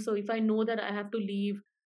discipline. So if I know that I have to leave,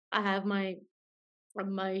 I have my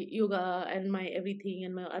yoga and my everything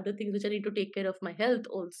and my other things which I need to take care of my health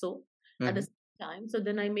also at the Hmm. same time. So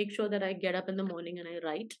then I make sure that I get up in the morning and I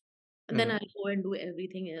write, and then Hmm. I go and do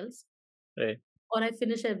everything else, Right. or I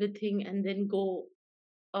finish everything and then go.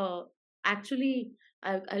 Actually,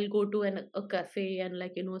 I'll go to a cafe and,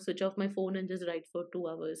 like, switch off my phone and just write for 2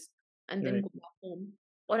 hours and then Right. go back home.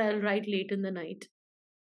 or I'll write late in the night,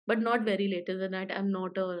 but not very late in the night. I'm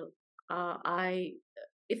not a I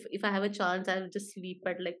if I have a chance, I'll just sleep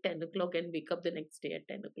at like 10 o'clock and wake up the next day at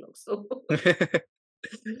 10 o'clock. So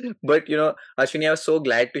But Ashwini, I was so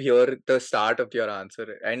glad to hear the start of your answer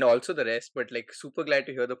and also the rest, but like super glad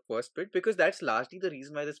to hear the first bit because that's largely the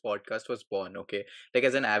reason why this podcast was born. Okay. Like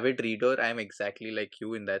as an avid reader, I'm exactly like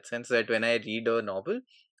you in that sense that when I read a novel,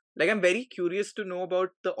 like I'm very curious to know about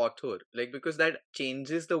the author, like because that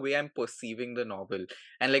changes the way I'm perceiving the novel.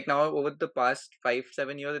 And like now over the past 5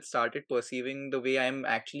 7 years it started perceiving the way I'm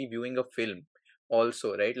actually viewing a film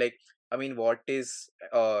also, right? Like I mean, what is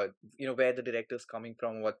where the director's coming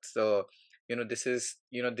from, what's this is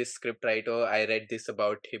this script writer, I read this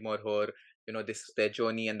about him or her, this is their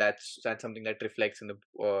journey, and that's something that reflects in the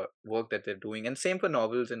work that they're doing. And same for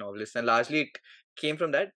novels and novelists, and largely it came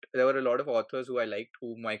from that. There were a lot of authors who I liked,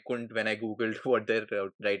 whom I couldn't, when I googled what their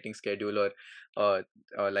writing schedule or uh,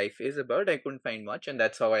 life is about, I couldn't find much, and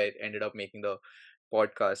that's how I ended up making the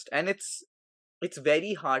podcast. And it's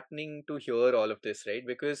very heartening to hear all of this, right?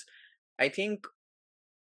 Because I think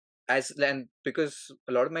and because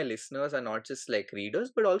a lot of my listeners are not just like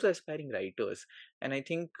readers but also aspiring writers, and I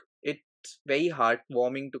think it's very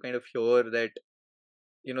heartwarming to kind of hear that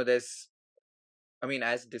there's, I mean,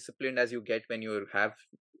 as disciplined as you get when you have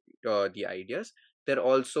the ideas, there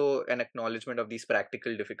also an acknowledgement of these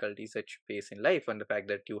practical difficulties that you face in life, and the fact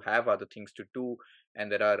that you have other things to do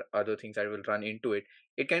and there are other things that will run into it.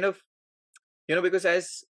 It kind of, because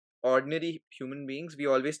as ordinary human beings, we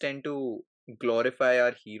always tend to glorify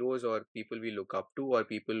our heroes or people we look up to, or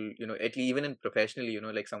people, at least even in professionally,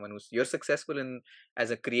 like someone who's, you're successful in,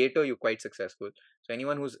 as a creator, you're quite successful. So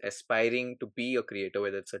anyone who's aspiring to be a creator,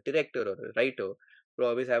 whether it's a director or a writer, will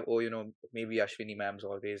always have, oh, maybe Ashwini ma'am's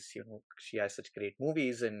always, she has such great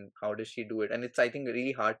movies and how does she do it? And it's, I think,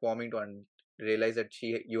 really heartwarming to realize that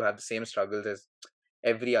you have the same struggles as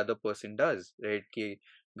every other person does, right? कि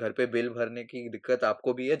घर पे bill भरने की दिक्कत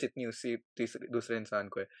आपको भी है जितनी उसी तीसरे दूसरे इंसान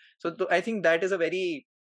को है. So I think that is a very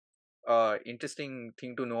interesting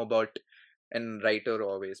thing to know about and writer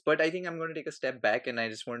always. But I think I'm going to take a step back and I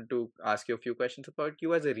just want to ask you a few questions about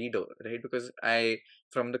you as a reader, right? Because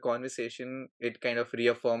from the conversation, it kind of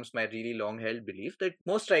reaffirms my really long held belief that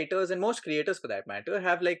most writers and most creators for that matter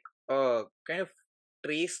have like kind of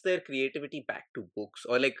trace their creativity back to books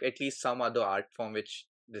or like at least some other art form which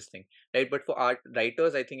this thing, right? But for art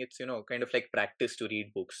writers, I think it's kind of like practice to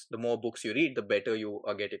read books. The more books you read, the better you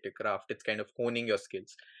get at your craft. It's kind of honing your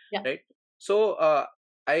skills, yeah. right? So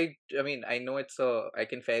I mean, I know it's I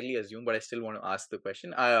can fairly assume, but I still want to ask the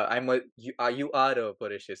question. You are a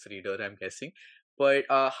voracious reader, I'm guessing. But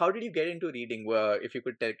how did you get into reading? If you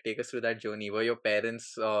could take us through that journey, were your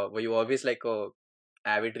parents were you always like a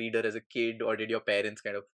avid reader as a kid, or did your parents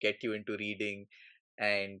kind of get you into reading?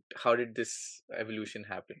 And how did this evolution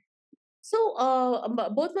happen? So,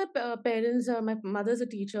 both my parents, my mother's a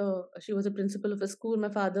teacher. She was a principal of a school. My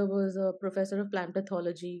father was a professor of plant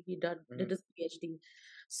pathology. He did Hmm. his PhD.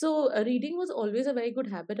 So, reading was always a very good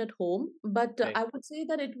habit at home. But Right. I would say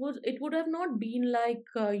that it would have not been like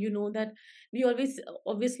that we always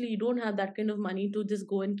obviously you don't have that kind of money to just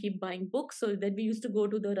go and keep buying books. So that we used to go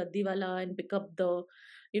to the Raddiwala and pick up the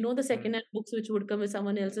Hmm. second-hand books which would come with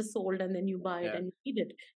someone else's sold, and then you buy it Yeah. and read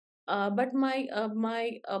it. But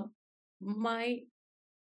my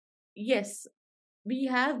yes, we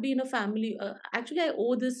have been a family. Actually, I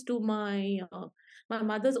owe this to my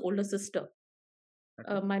mother's older sister,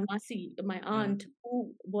 Okay. my Masi, my Hmm. aunt, who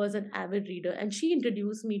was an avid reader, and she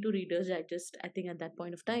introduced me to Reader's Digest. I think at that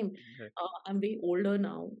point of time, Right. I'm way older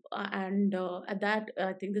now, and at that,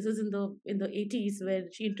 I think this is in the 80s where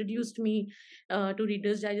she introduced me to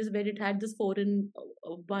Reader's Digest, where it had this foreign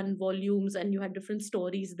one volumes, and you had different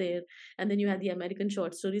stories there, and then you had the American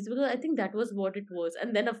short stories. Because I think that was what it was,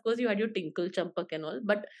 and then of course you had your Tinkle Champak and all,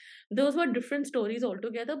 but those were different stories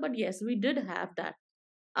altogether. But yes, we did have that.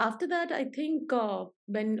 After that, I think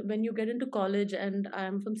when you get into college, and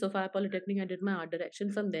I'm from Sophia Polytechnic, I did my art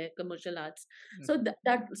direction from there, commercial arts. So Hmm.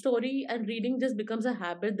 that story and reading just becomes a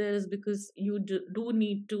habit there, is because you do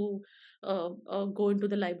need to go into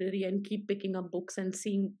the library and keep picking up books and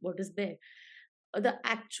seeing what is there. The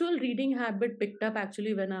actual reading habit picked up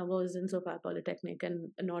actually when I was in Sophia Polytechnic, and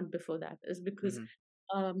not before that, is because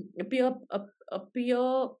Hmm.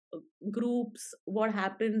 peer groups, what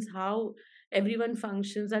happens, how everyone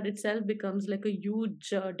functions, that itself becomes like a huge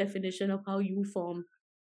definition of how you form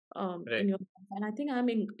in Right. your life. And I think I'm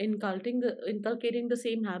inculcating the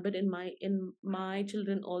same habit in my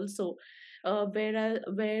children also, where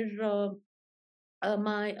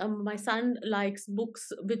my son likes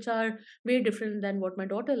books which are very different than what my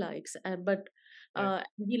daughter likes, but Right.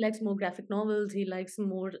 He likes more graphic novels. He likes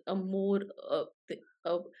more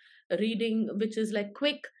reading, which is like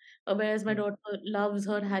quick. Whereas my Mm. daughter loves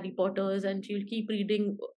her Harry Potters, and she'll keep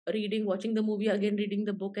reading, watching the movie again, reading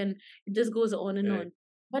the book, and it just goes on and Right. on.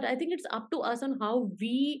 But I think it's up to us on how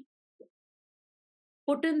we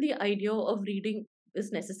put in the idea of reading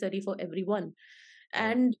is necessary for everyone, Right.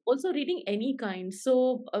 and also reading any kind.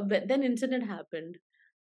 So then incident happened.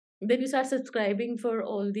 Then you start subscribing for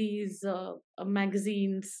all these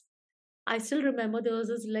magazines. I still remember there was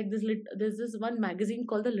there's this one magazine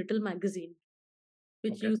called the Little Magazine,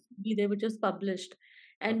 which Okay. used to be there, which was published.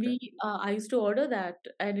 And Okay. I used to order that,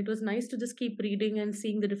 and it was nice to just keep reading and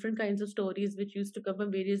seeing the different kinds of stories which used to come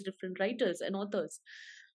from various different writers and authors.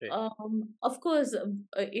 Right. Of course,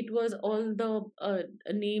 it was all the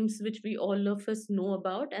names which we all of us know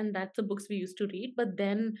about, and that's the books we used to read. But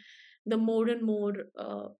then, the more and more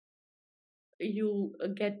you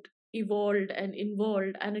get evolved and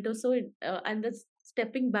involved, and it was so and that's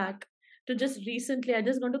stepping back to just recently. I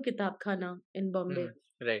just gone to Kitab Khana in Bombay,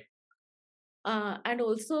 Mm. Right. and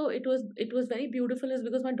also it was very beautiful is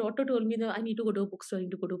because my daughter told me that I need to go to a bookstore. I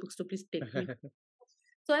need to go to a bookstore. Please take me.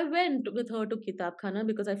 So I went with her to Kitab Khana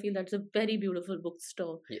because I feel that's a very beautiful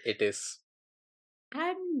bookstore. It is.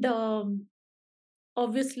 And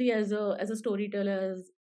obviously, as a storyteller,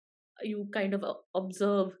 you kind of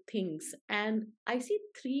observe things, and I see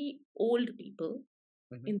three old people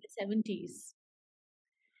Hmm. in the 70s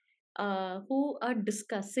who are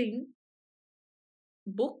discussing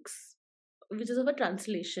books which is of a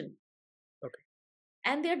translation, Okay.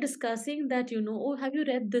 and they're discussing that, oh, have you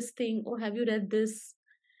read this thing, or have you read this,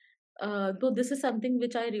 though this is something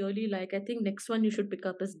which I really like, I think next one you should pick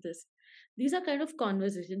up is this. These are kind of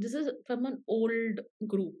conversations. This is from an old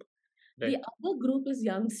group. The Right. other group is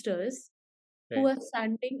youngsters who Right. are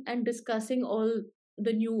standing and discussing all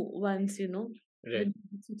the new ones, the Right. new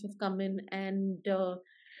books which have come in, and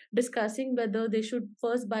discussing whether they should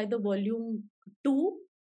first buy the volume 2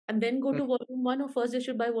 and then go to volume 1, or first they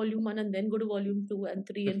should buy volume 1 and then go to volume 2 and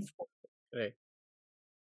 3 and 4. Right.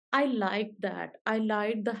 I like that. I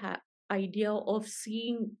like the idea of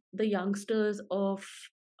seeing the youngsters of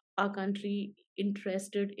our country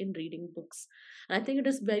interested in reading books. And I think it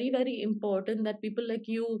is very, very important that people like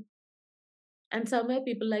you and somewhere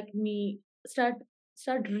people like me start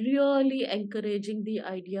really encouraging the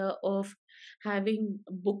idea of having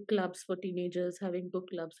book clubs for teenagers, having book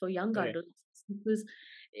clubs for young Right. adults,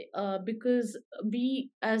 because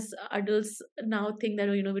we as adults now think that,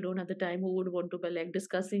 we don't have the time, who would want to be like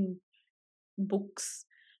discussing books.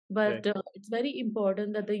 Right. But it's very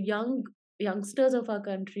important that the youngsters of our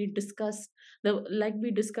country discuss, the like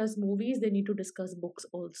we discuss movies, they need to discuss books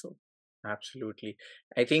also. Absolutely.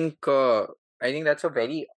 I think that's a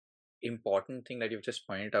very important thing that you've just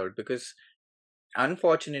pointed out, because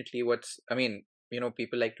unfortunately,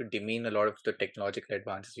 people like to demean a lot of the technological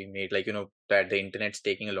advances we made, like, that the internet's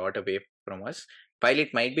taking a lot away from us. While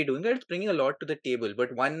it might be doing that, it's bringing a lot to the table.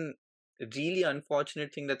 But one really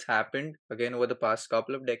unfortunate thing that's happened again over the past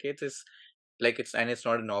couple of decades is, it's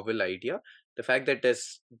not a novel idea. The fact that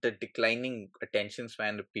there's the declining attention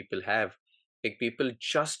span that people have, like, people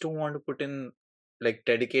just don't want to put in, like,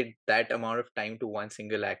 dedicate that amount of time to one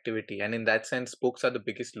single activity. And in that sense, books are the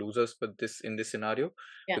biggest losers for this in this scenario,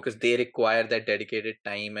 Yeah. because they require that dedicated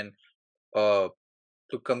time and uh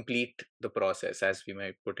to complete the process, as we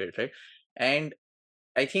might put it, right? And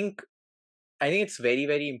i think I think it's very,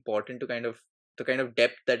 very important to kind of, the kind of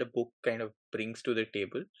depth that a book kind of brings to the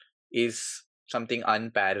table is something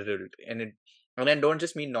unparalleled. And I don't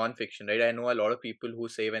just mean non-fiction, right? I know a lot of people who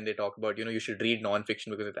say, when they talk about, you should read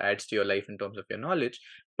non-fiction because it adds to your life in terms of your knowledge.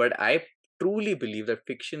 But I truly believe that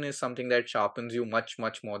fiction is something that sharpens you much,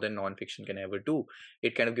 much more than non-fiction can ever do.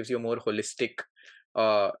 It kind of gives you a more holistic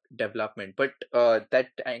development. But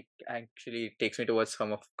actually takes me towards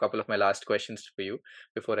some of couple of my last questions for you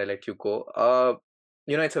before I let you go.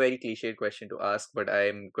 It's a very cliched question to ask, but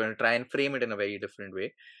I'm going to try and frame it in a very different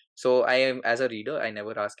way. So, I am, as a reader, I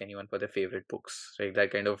never ask anyone for their favorite books. Right?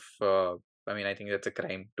 That kind of, I think that's a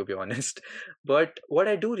crime, to be honest. But what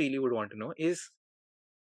I do really would want to know is,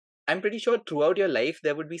 I'm pretty sure throughout your life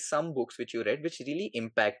there would be some books which you read which really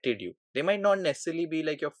impacted you. They might not necessarily be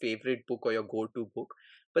like your favorite book or your go-to book,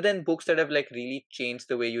 but then books that have, like, really changed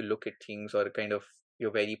the way you look at things, or kind of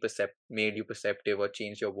made you perceptive, or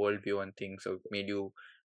changed your worldview on things, or made you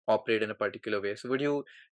operate in a particular way. So,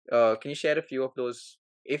 can you share a few of those,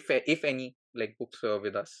 if any, like, books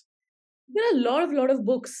with us? There are a lot of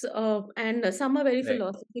books, and some are very Right.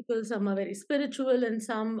 philosophical, some are very spiritual, and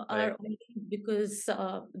some Right. are only because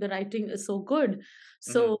the writing is so good.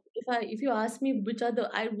 Mm-hmm. So if you ask me which are the,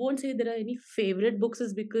 I won't say there are any favorite books,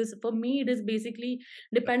 is because for me it is basically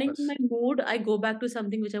Of depending on course. my mood, I go back to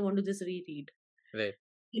something which I want to just reread. Right.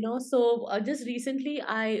 So just recently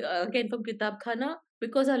I again from Kitab Khana,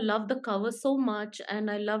 because I love the cover so much and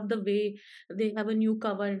I love the way they have a new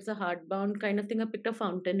cover. It's a hardbound kind of thing. I picked up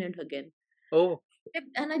Fountainhead again. Oh. Yep,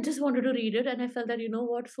 and I just wanted to read it, and I felt that, you know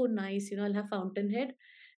what, so nice. I'll have Fountainhead,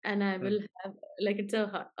 and I Mm. will have, like, it's a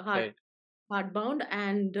Right. hardbound,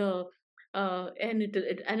 and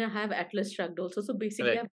and I have Atlas Shrugged also. So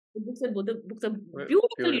basically, I Right. have the books, and both the books are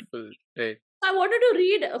beautifully. Beautiful. Right. I wanted to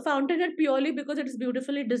read Fountainhead purely because it is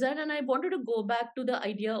beautifully designed, and I wanted to go back to the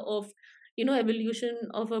idea of, evolution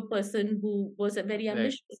of a person who was very Right.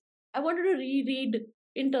 ambitious. I wanted to reread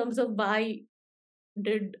in terms of why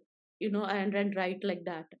did and write like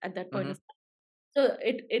that at that point Mm-hmm. of time. So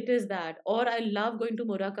it is that. Or I love going to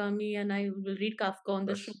Murakami and I will read Kafka on Of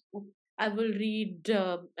the show. course. I will read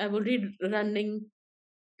Running.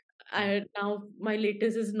 Mm. Now my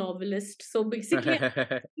latest is Novelist. So basically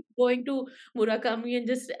I'm going to Murakami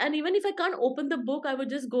and even if I can't open the book, I would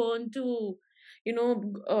just go on to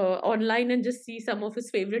online and just see some of his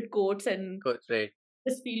favorite quotes and Good. Right.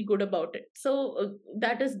 just feel good about it. So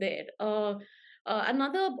that is there.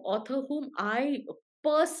 Another author whom I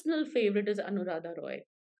personal favorite is Anuradha Roy.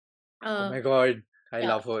 Oh Uh, my God. I yeah,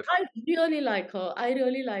 love her. I really like her. I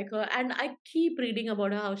really like her, and I keep reading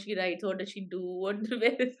about her, how she writes, what does she do,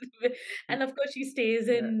 and of course Yeah. she stays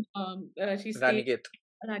Raniket.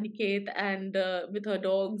 Raniket and with her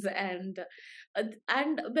dogs and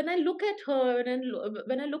when I look at her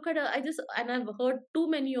when I look at her, and I've heard too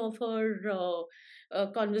many of her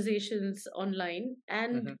conversations online,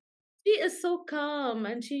 and Mm-hmm. she is so calm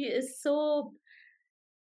and she is so.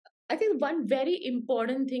 I think one very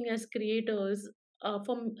important thing as creators.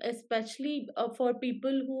 From especially for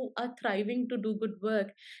people who are thriving to do good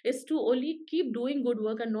work is to only keep doing good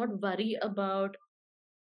work and not worry about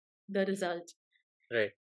the results.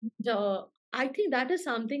 Right. I think that is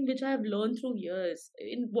something which I have learned through years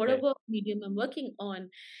in Right. whatever medium I'm working on.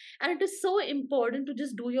 And it is so important to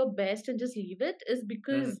just do your best and just leave it, is Mm-hmm.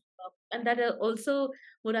 because, and that also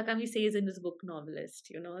Murakami says in his book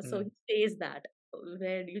Novelist, so Mm-hmm. he says that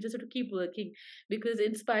where you just have to keep working, because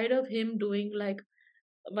in spite of him doing like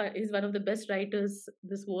is one of the best writers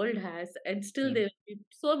this world has, and still Mm-hmm. there will be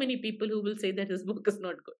so many people who will say that his book is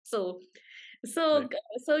not good. Right.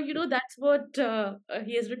 So that's what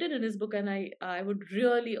he has written in his book, and I would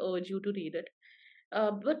really urge you to read it.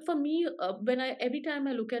 But for me, when I every time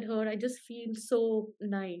I look at her, I just feel so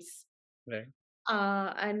nice, Right.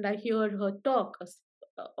 and I hear her talk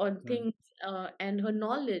on Mm. things, and her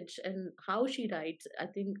knowledge and how she writes, I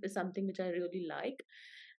think is something which I really like.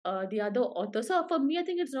 The other authors, so for me, I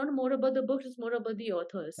think it's not more about the books; it's more about the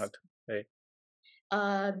authors. Not. Right.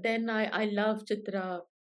 Then I love Chitra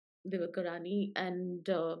Divakarani, and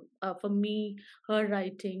for me, her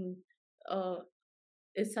writing uh,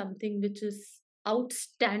 is something which is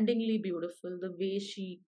outstandingly beautiful. The way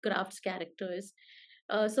she crafts characters.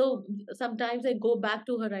 So sometimes I go back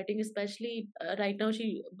to her writing, especially right now.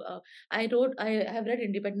 I have read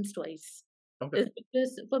Independence twice. Okay. Is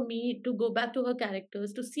because for me to go back to her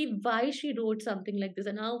characters to see why she wrote something like this,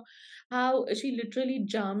 and how she literally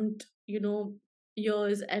jumped,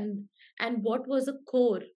 years, and what was the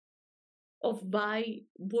core of why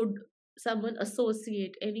would someone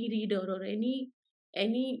associate any reader or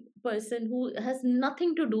any person who has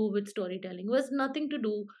nothing to do with storytelling, who has nothing to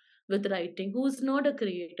do with writing, who's not a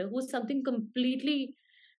creator, who's something completely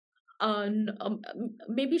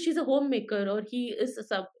maybe she's a homemaker, or he's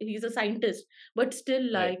a scientist but still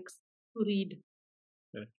Right. likes to read.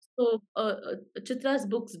 Right. So Chitra's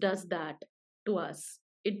books does that to us.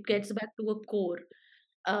 It gets back to a core.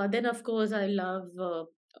 Then, of course, I love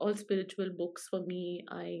all spiritual books. For me,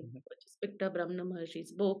 I Mm-hmm. just picked up Ramana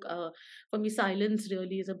Maharshi's book. For me, Silence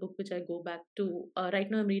really is a book which I go back to. Right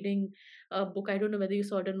now, I'm reading a book. I don't know whether you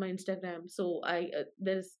saw it on my Instagram. So I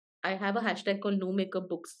have a hashtag called No Makeup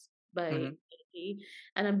Books by Mm-hmm. Nikki.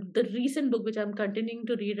 And the recent book which I'm continuing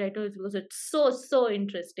to read right now is because it's so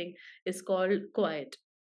interesting. Is called Quiet.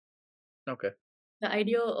 Okay. The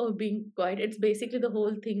idea of being quiet, it's basically the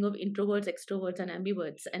whole thing of introverts, extroverts, and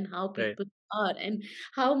ambiverts, and how Right. people are, and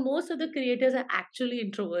how most of the creators are actually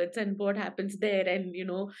introverts, and what happens there. And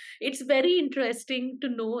it's very interesting to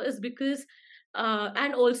know, is because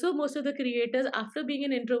and also most of the creators, after being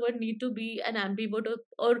an introvert, need to be an ambivert,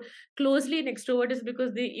 or closely an extrovert, is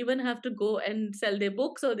because they even have to go and sell their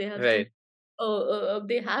books, or they have to Right.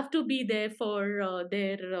 they have to be there for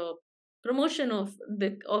their promotion of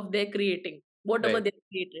their creating whatever Right. they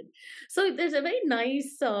created. So there's a very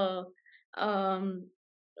nice um,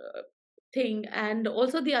 uh, thing. And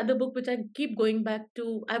also the other book which I keep going back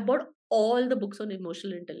to, I bought all the books on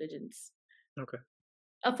emotional intelligence. Okay.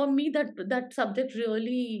 For me, that subject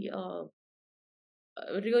really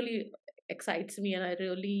excites me, and I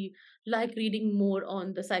really like reading more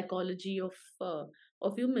on the psychology of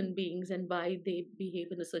human beings and why they behave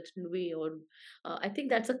in a certain way. Or I think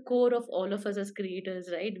that's a core of all of us as creators,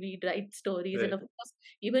 right? We write stories, and Right. of course,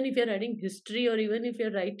 even if you're writing history or even if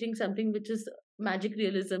you're writing something which is magic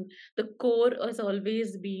realism, the core has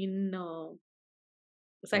always been Emotional.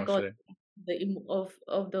 psychology,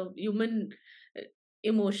 of the human uh,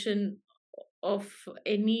 emotion of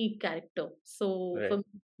any character. So for Right.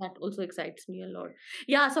 me, that also excites me a lot.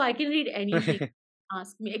 Yeah, so I can read anything.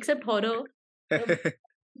 Ask me, except horror,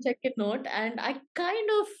 which I cannot. And I kind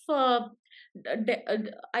of,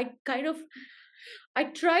 I kind of, I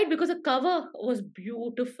tried because the cover was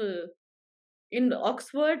beautiful. In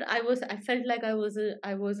Oxford, I felt like I was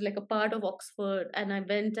like a part of Oxford, and I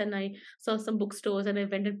went and I saw some bookstores, and I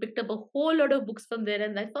went and picked up a whole lot of books from there,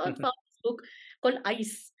 and I found this book called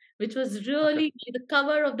Ice, which was Okay. really, the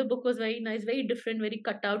cover of the book was very nice, very different, very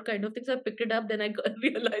cut out kind of thing. So I picked it up, then I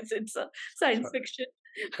realized it's a science So, fiction.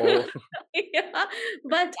 oh, Yeah,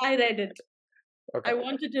 but I read it. okay. I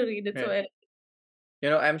wanted to read it, so Yeah. I.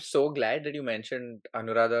 I'm so glad that you mentioned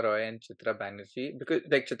Anuradha Roy and Chitra Banerjee, because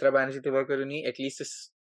like Chitra Banerjee Tiwakaruni, at least is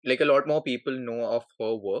like a lot more people know of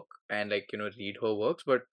her work and like read her works,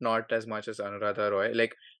 but not as much as Anuradha Roy.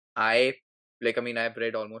 I I've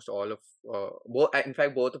read almost all of both. In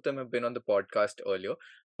fact, both of them have been on the podcast earlier.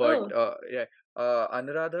 But Oh, yeah,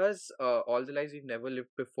 Anuradha's All the Lives We've Never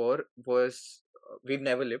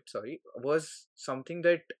Lived, sorry, was something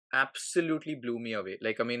that absolutely blew me away.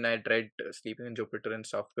 I'd read Sleeping in Jupiter and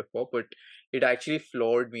stuff before, but it actually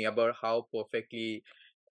floored me about how perfectly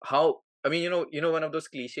how one of those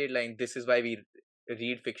cliched lines. This is why we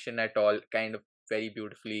read fiction at all. Kind of very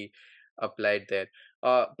beautifully applied there.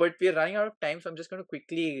 But we're running out of time, so I'm just going to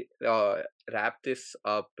quickly wrap this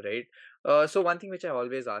up, right? So one thing which I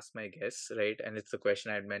always ask my guests, right, and it's the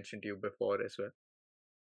question I had mentioned to you before as well.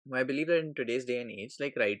 I believe that in today's day and age,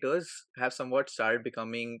 like writers have somewhat started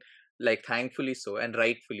becoming, like thankfully so and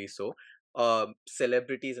rightfully so,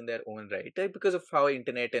 celebrities in their own right, because of how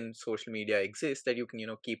internet and social media exist, that you can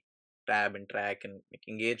keep tab and track and like,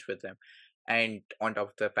 engage with them, and on top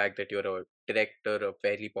of the fact that you're a director, a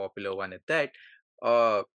fairly popular one at that,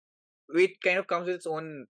 uh, it kind of comes with its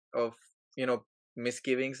own of you know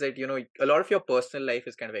misgivings that a lot of your personal life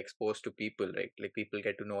is kind of exposed to people, right? Like people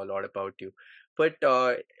get to know a lot about you. But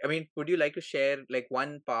would you like to share like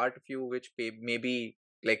one part of you which maybe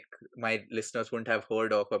like my listeners wouldn't have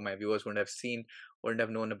heard of, or my viewers wouldn't have seen, wouldn't have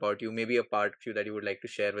known about you? Maybe a part of you that you would like to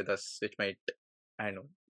share with us, which might, I don't know,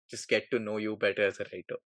 just get to know you better as a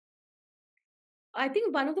writer. I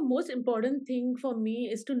think one of the most important thing for me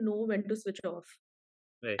is to know when to switch off.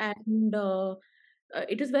 Right. And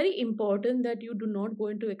it is very important that you do not go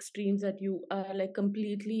into extremes, that you are like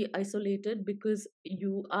completely isolated, because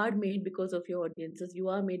you are made because of your audiences, you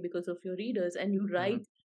are made because of your readers, and you Mm-hmm. write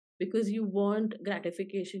because you want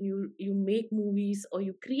gratification. You make movies or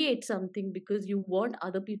you create something because you want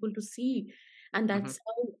other people to see, and Mm-hmm. that's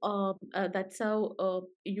how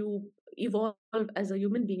you evolve as a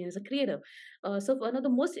human being, as a creator. So one of the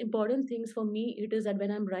most important things for me, it is that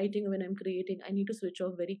when I'm writing or when I'm creating, I need to switch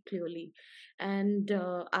off very clearly. And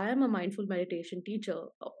I am a mindful meditation teacher,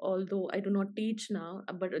 although I do not teach now.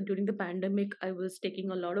 But during the pandemic, I was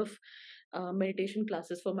taking a lot of meditation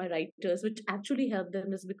classes for my writers, which actually helped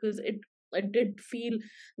them, is because I did feel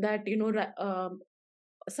that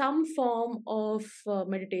some form of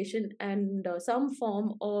meditation and some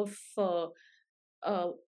form of uh,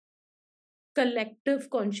 collective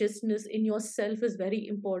consciousness in yourself is very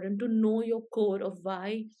important, to know your core of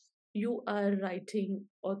why you are writing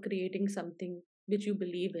or creating something which you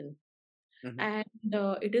believe in. Mm-hmm. And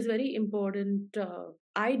it is very important.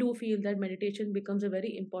 I do feel that meditation becomes a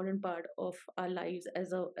very important part of our lives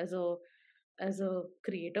as a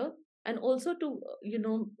creator, and also to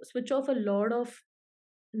switch off a lot of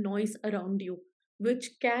noise around you,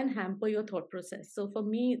 which can hamper your thought process. So for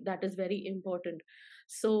me, that is very important.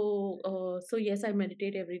 So yes, I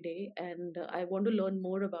meditate every day, and I want to learn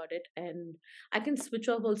more about it, and I can switch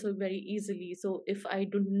off also very easily. So if I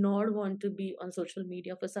do not want to be on social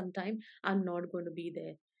media for some time, I'm not going to be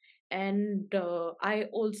there. And I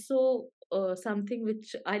also, something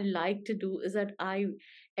which I like to do is that I,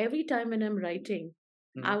 every time when I'm writing,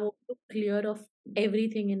 I Mm-hmm. want to clear off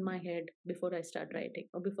everything in my head before I start writing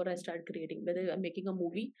or before I start creating, whether I'm making a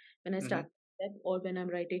movie, when I Mm-hmm. start that, or when I'm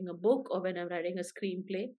writing a book, or when I'm writing a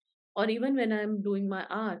screenplay, or even when I'm doing my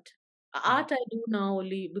art. Mm-hmm. Art I do now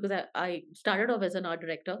only because I started off as an art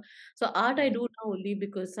director. So art I Mm-hmm. do now only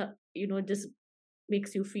because it just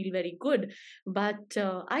makes you feel very good. But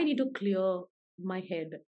I need to clear my head.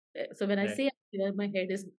 So when I Right. say clear my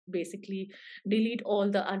head is basically delete all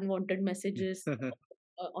the unwanted messages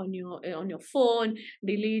on your phone,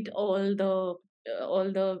 delete all the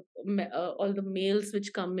mails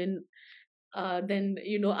which come in, then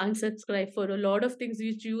unsubscribe for a lot of things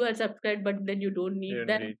which you are subscribed but then you don't You need don't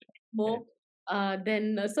them read. Right. more.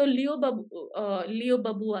 Then so Leo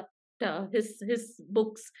Babu, his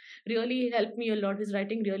books really helped me a lot. His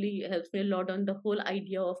writing really helps me a lot on the whole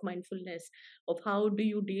idea of mindfulness, of how do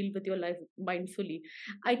you deal with your life mindfully.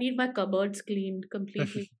 I need my cupboards cleaned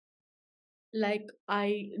completely. Like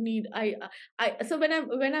I so when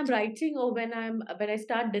I'm writing, or when I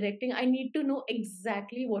start directing, I need to know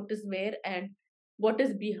exactly what is where and what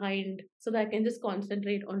is behind, so that I can just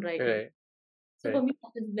concentrate on writing. Right. So for Right. me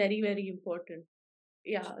that is very, very important.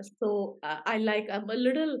 Yeah. So I like I'm a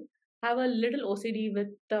little have a little OCD with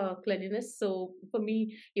cleanliness. So for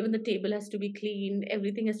me, even the table has to be clean,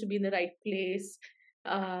 everything has to be in the right place,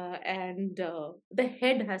 and the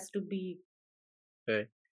head has to be. Right.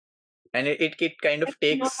 And it kind I of cannot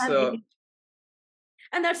takes have any,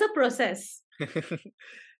 and that's a process.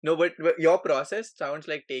 no, but your process sounds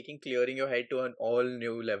like taking clearing your head to an all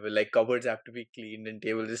new level. Like cupboards have to be cleaned and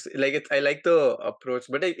tables. Like it's I like the approach,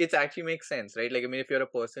 but it actually makes sense, right? Like I mean, if you're a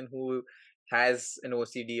person who has an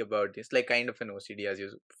OCD about this, like kind of an OCD as you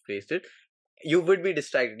phrased it, you would be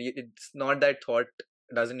distracted. It's not that thought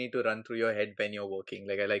doesn't need to run through your head when you're working.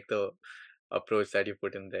 Like I like the approach that you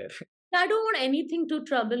put in there. I don't want anything to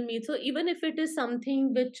trouble me. So even if it is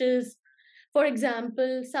something which is, for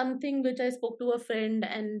example, something which I spoke to a friend,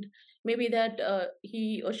 and maybe that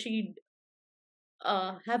he or she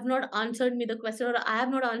have not answered me the question, or I have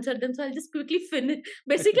not answered them, so I'll just quickly finish.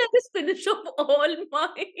 Basically, I just finish off all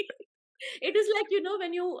my. It is like, when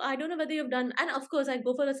I don't know whether you've done, and of course, I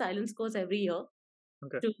go for a silence course every year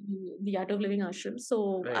Okay. to the Art of Living Ashram.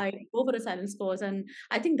 So Right. I go for a silence course, and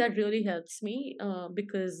I think that really helps me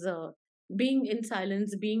because being in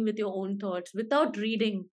silence, being with your own thoughts, without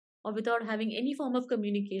reading or without having any form of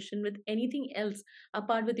communication with anything else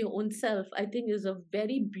apart with your own self, I think is a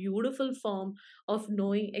very beautiful form of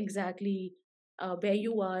knowing exactly where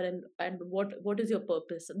you are, and what is your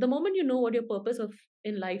purpose. The moment you know what your purpose of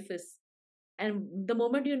in life is, and the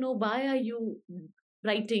moment you know why are you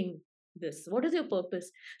writing this, what is your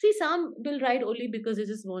purpose. See, some will write only because they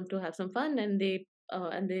just want to have some fun, and they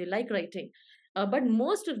like writing, but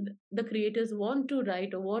most of the creators want to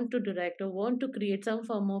write, or want to direct, or want to create some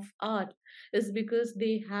form of art, is because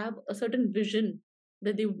they have a certain vision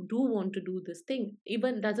that they do want to do this thing.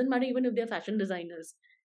 Even doesn't matter, even if they're fashion designers,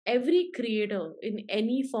 every creator in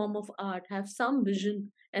any form of art have some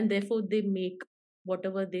vision, and therefore they make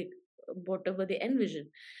whatever they envision.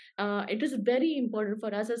 It is very important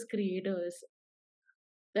for us as creators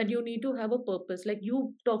that you need to have a purpose. Like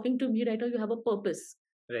you talking to me right now, you have a purpose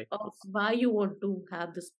Right. of why you want to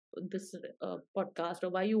have this podcast, or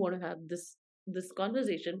why you want to have this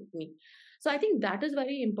conversation with me. So I think that is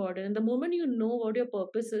very important. And the moment you know what your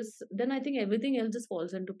purpose is, then I think everything else just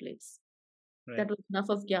falls into place. Right. That was enough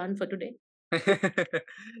of Gyan for today.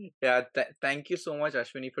 Yeah, thank you so much,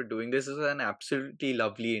 Ashwini, for doing this. This is an absolutely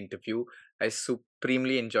lovely interview. I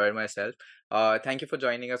supremely enjoyed myself. Thank you for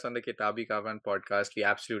joining us on the Kitabi Kavan podcast. We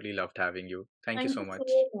absolutely loved having you. Thank you Thank so you so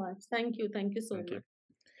much. much. Thank you so Thank you. much.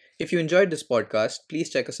 If you enjoyed this podcast,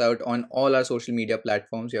 please check us out on all our social media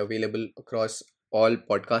platforms. We're available across all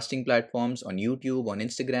podcasting platforms on YouTube, on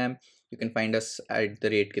Instagram. You can find us at the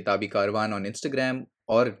rate Kitabi Karwan on Instagram,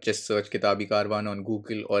 or just search Kitabi Karwan on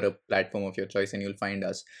Google or a platform of your choice and you'll find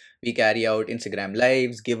us. We carry out Instagram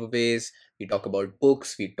lives, giveaways, we talk about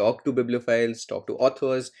books, we talk to bibliophiles, talk to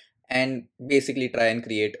authors, and basically try and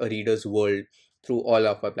create a reader's world through all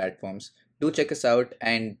of our platforms. Do check us out,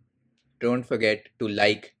 and don't forget to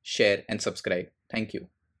like, share, and subscribe. Thank you.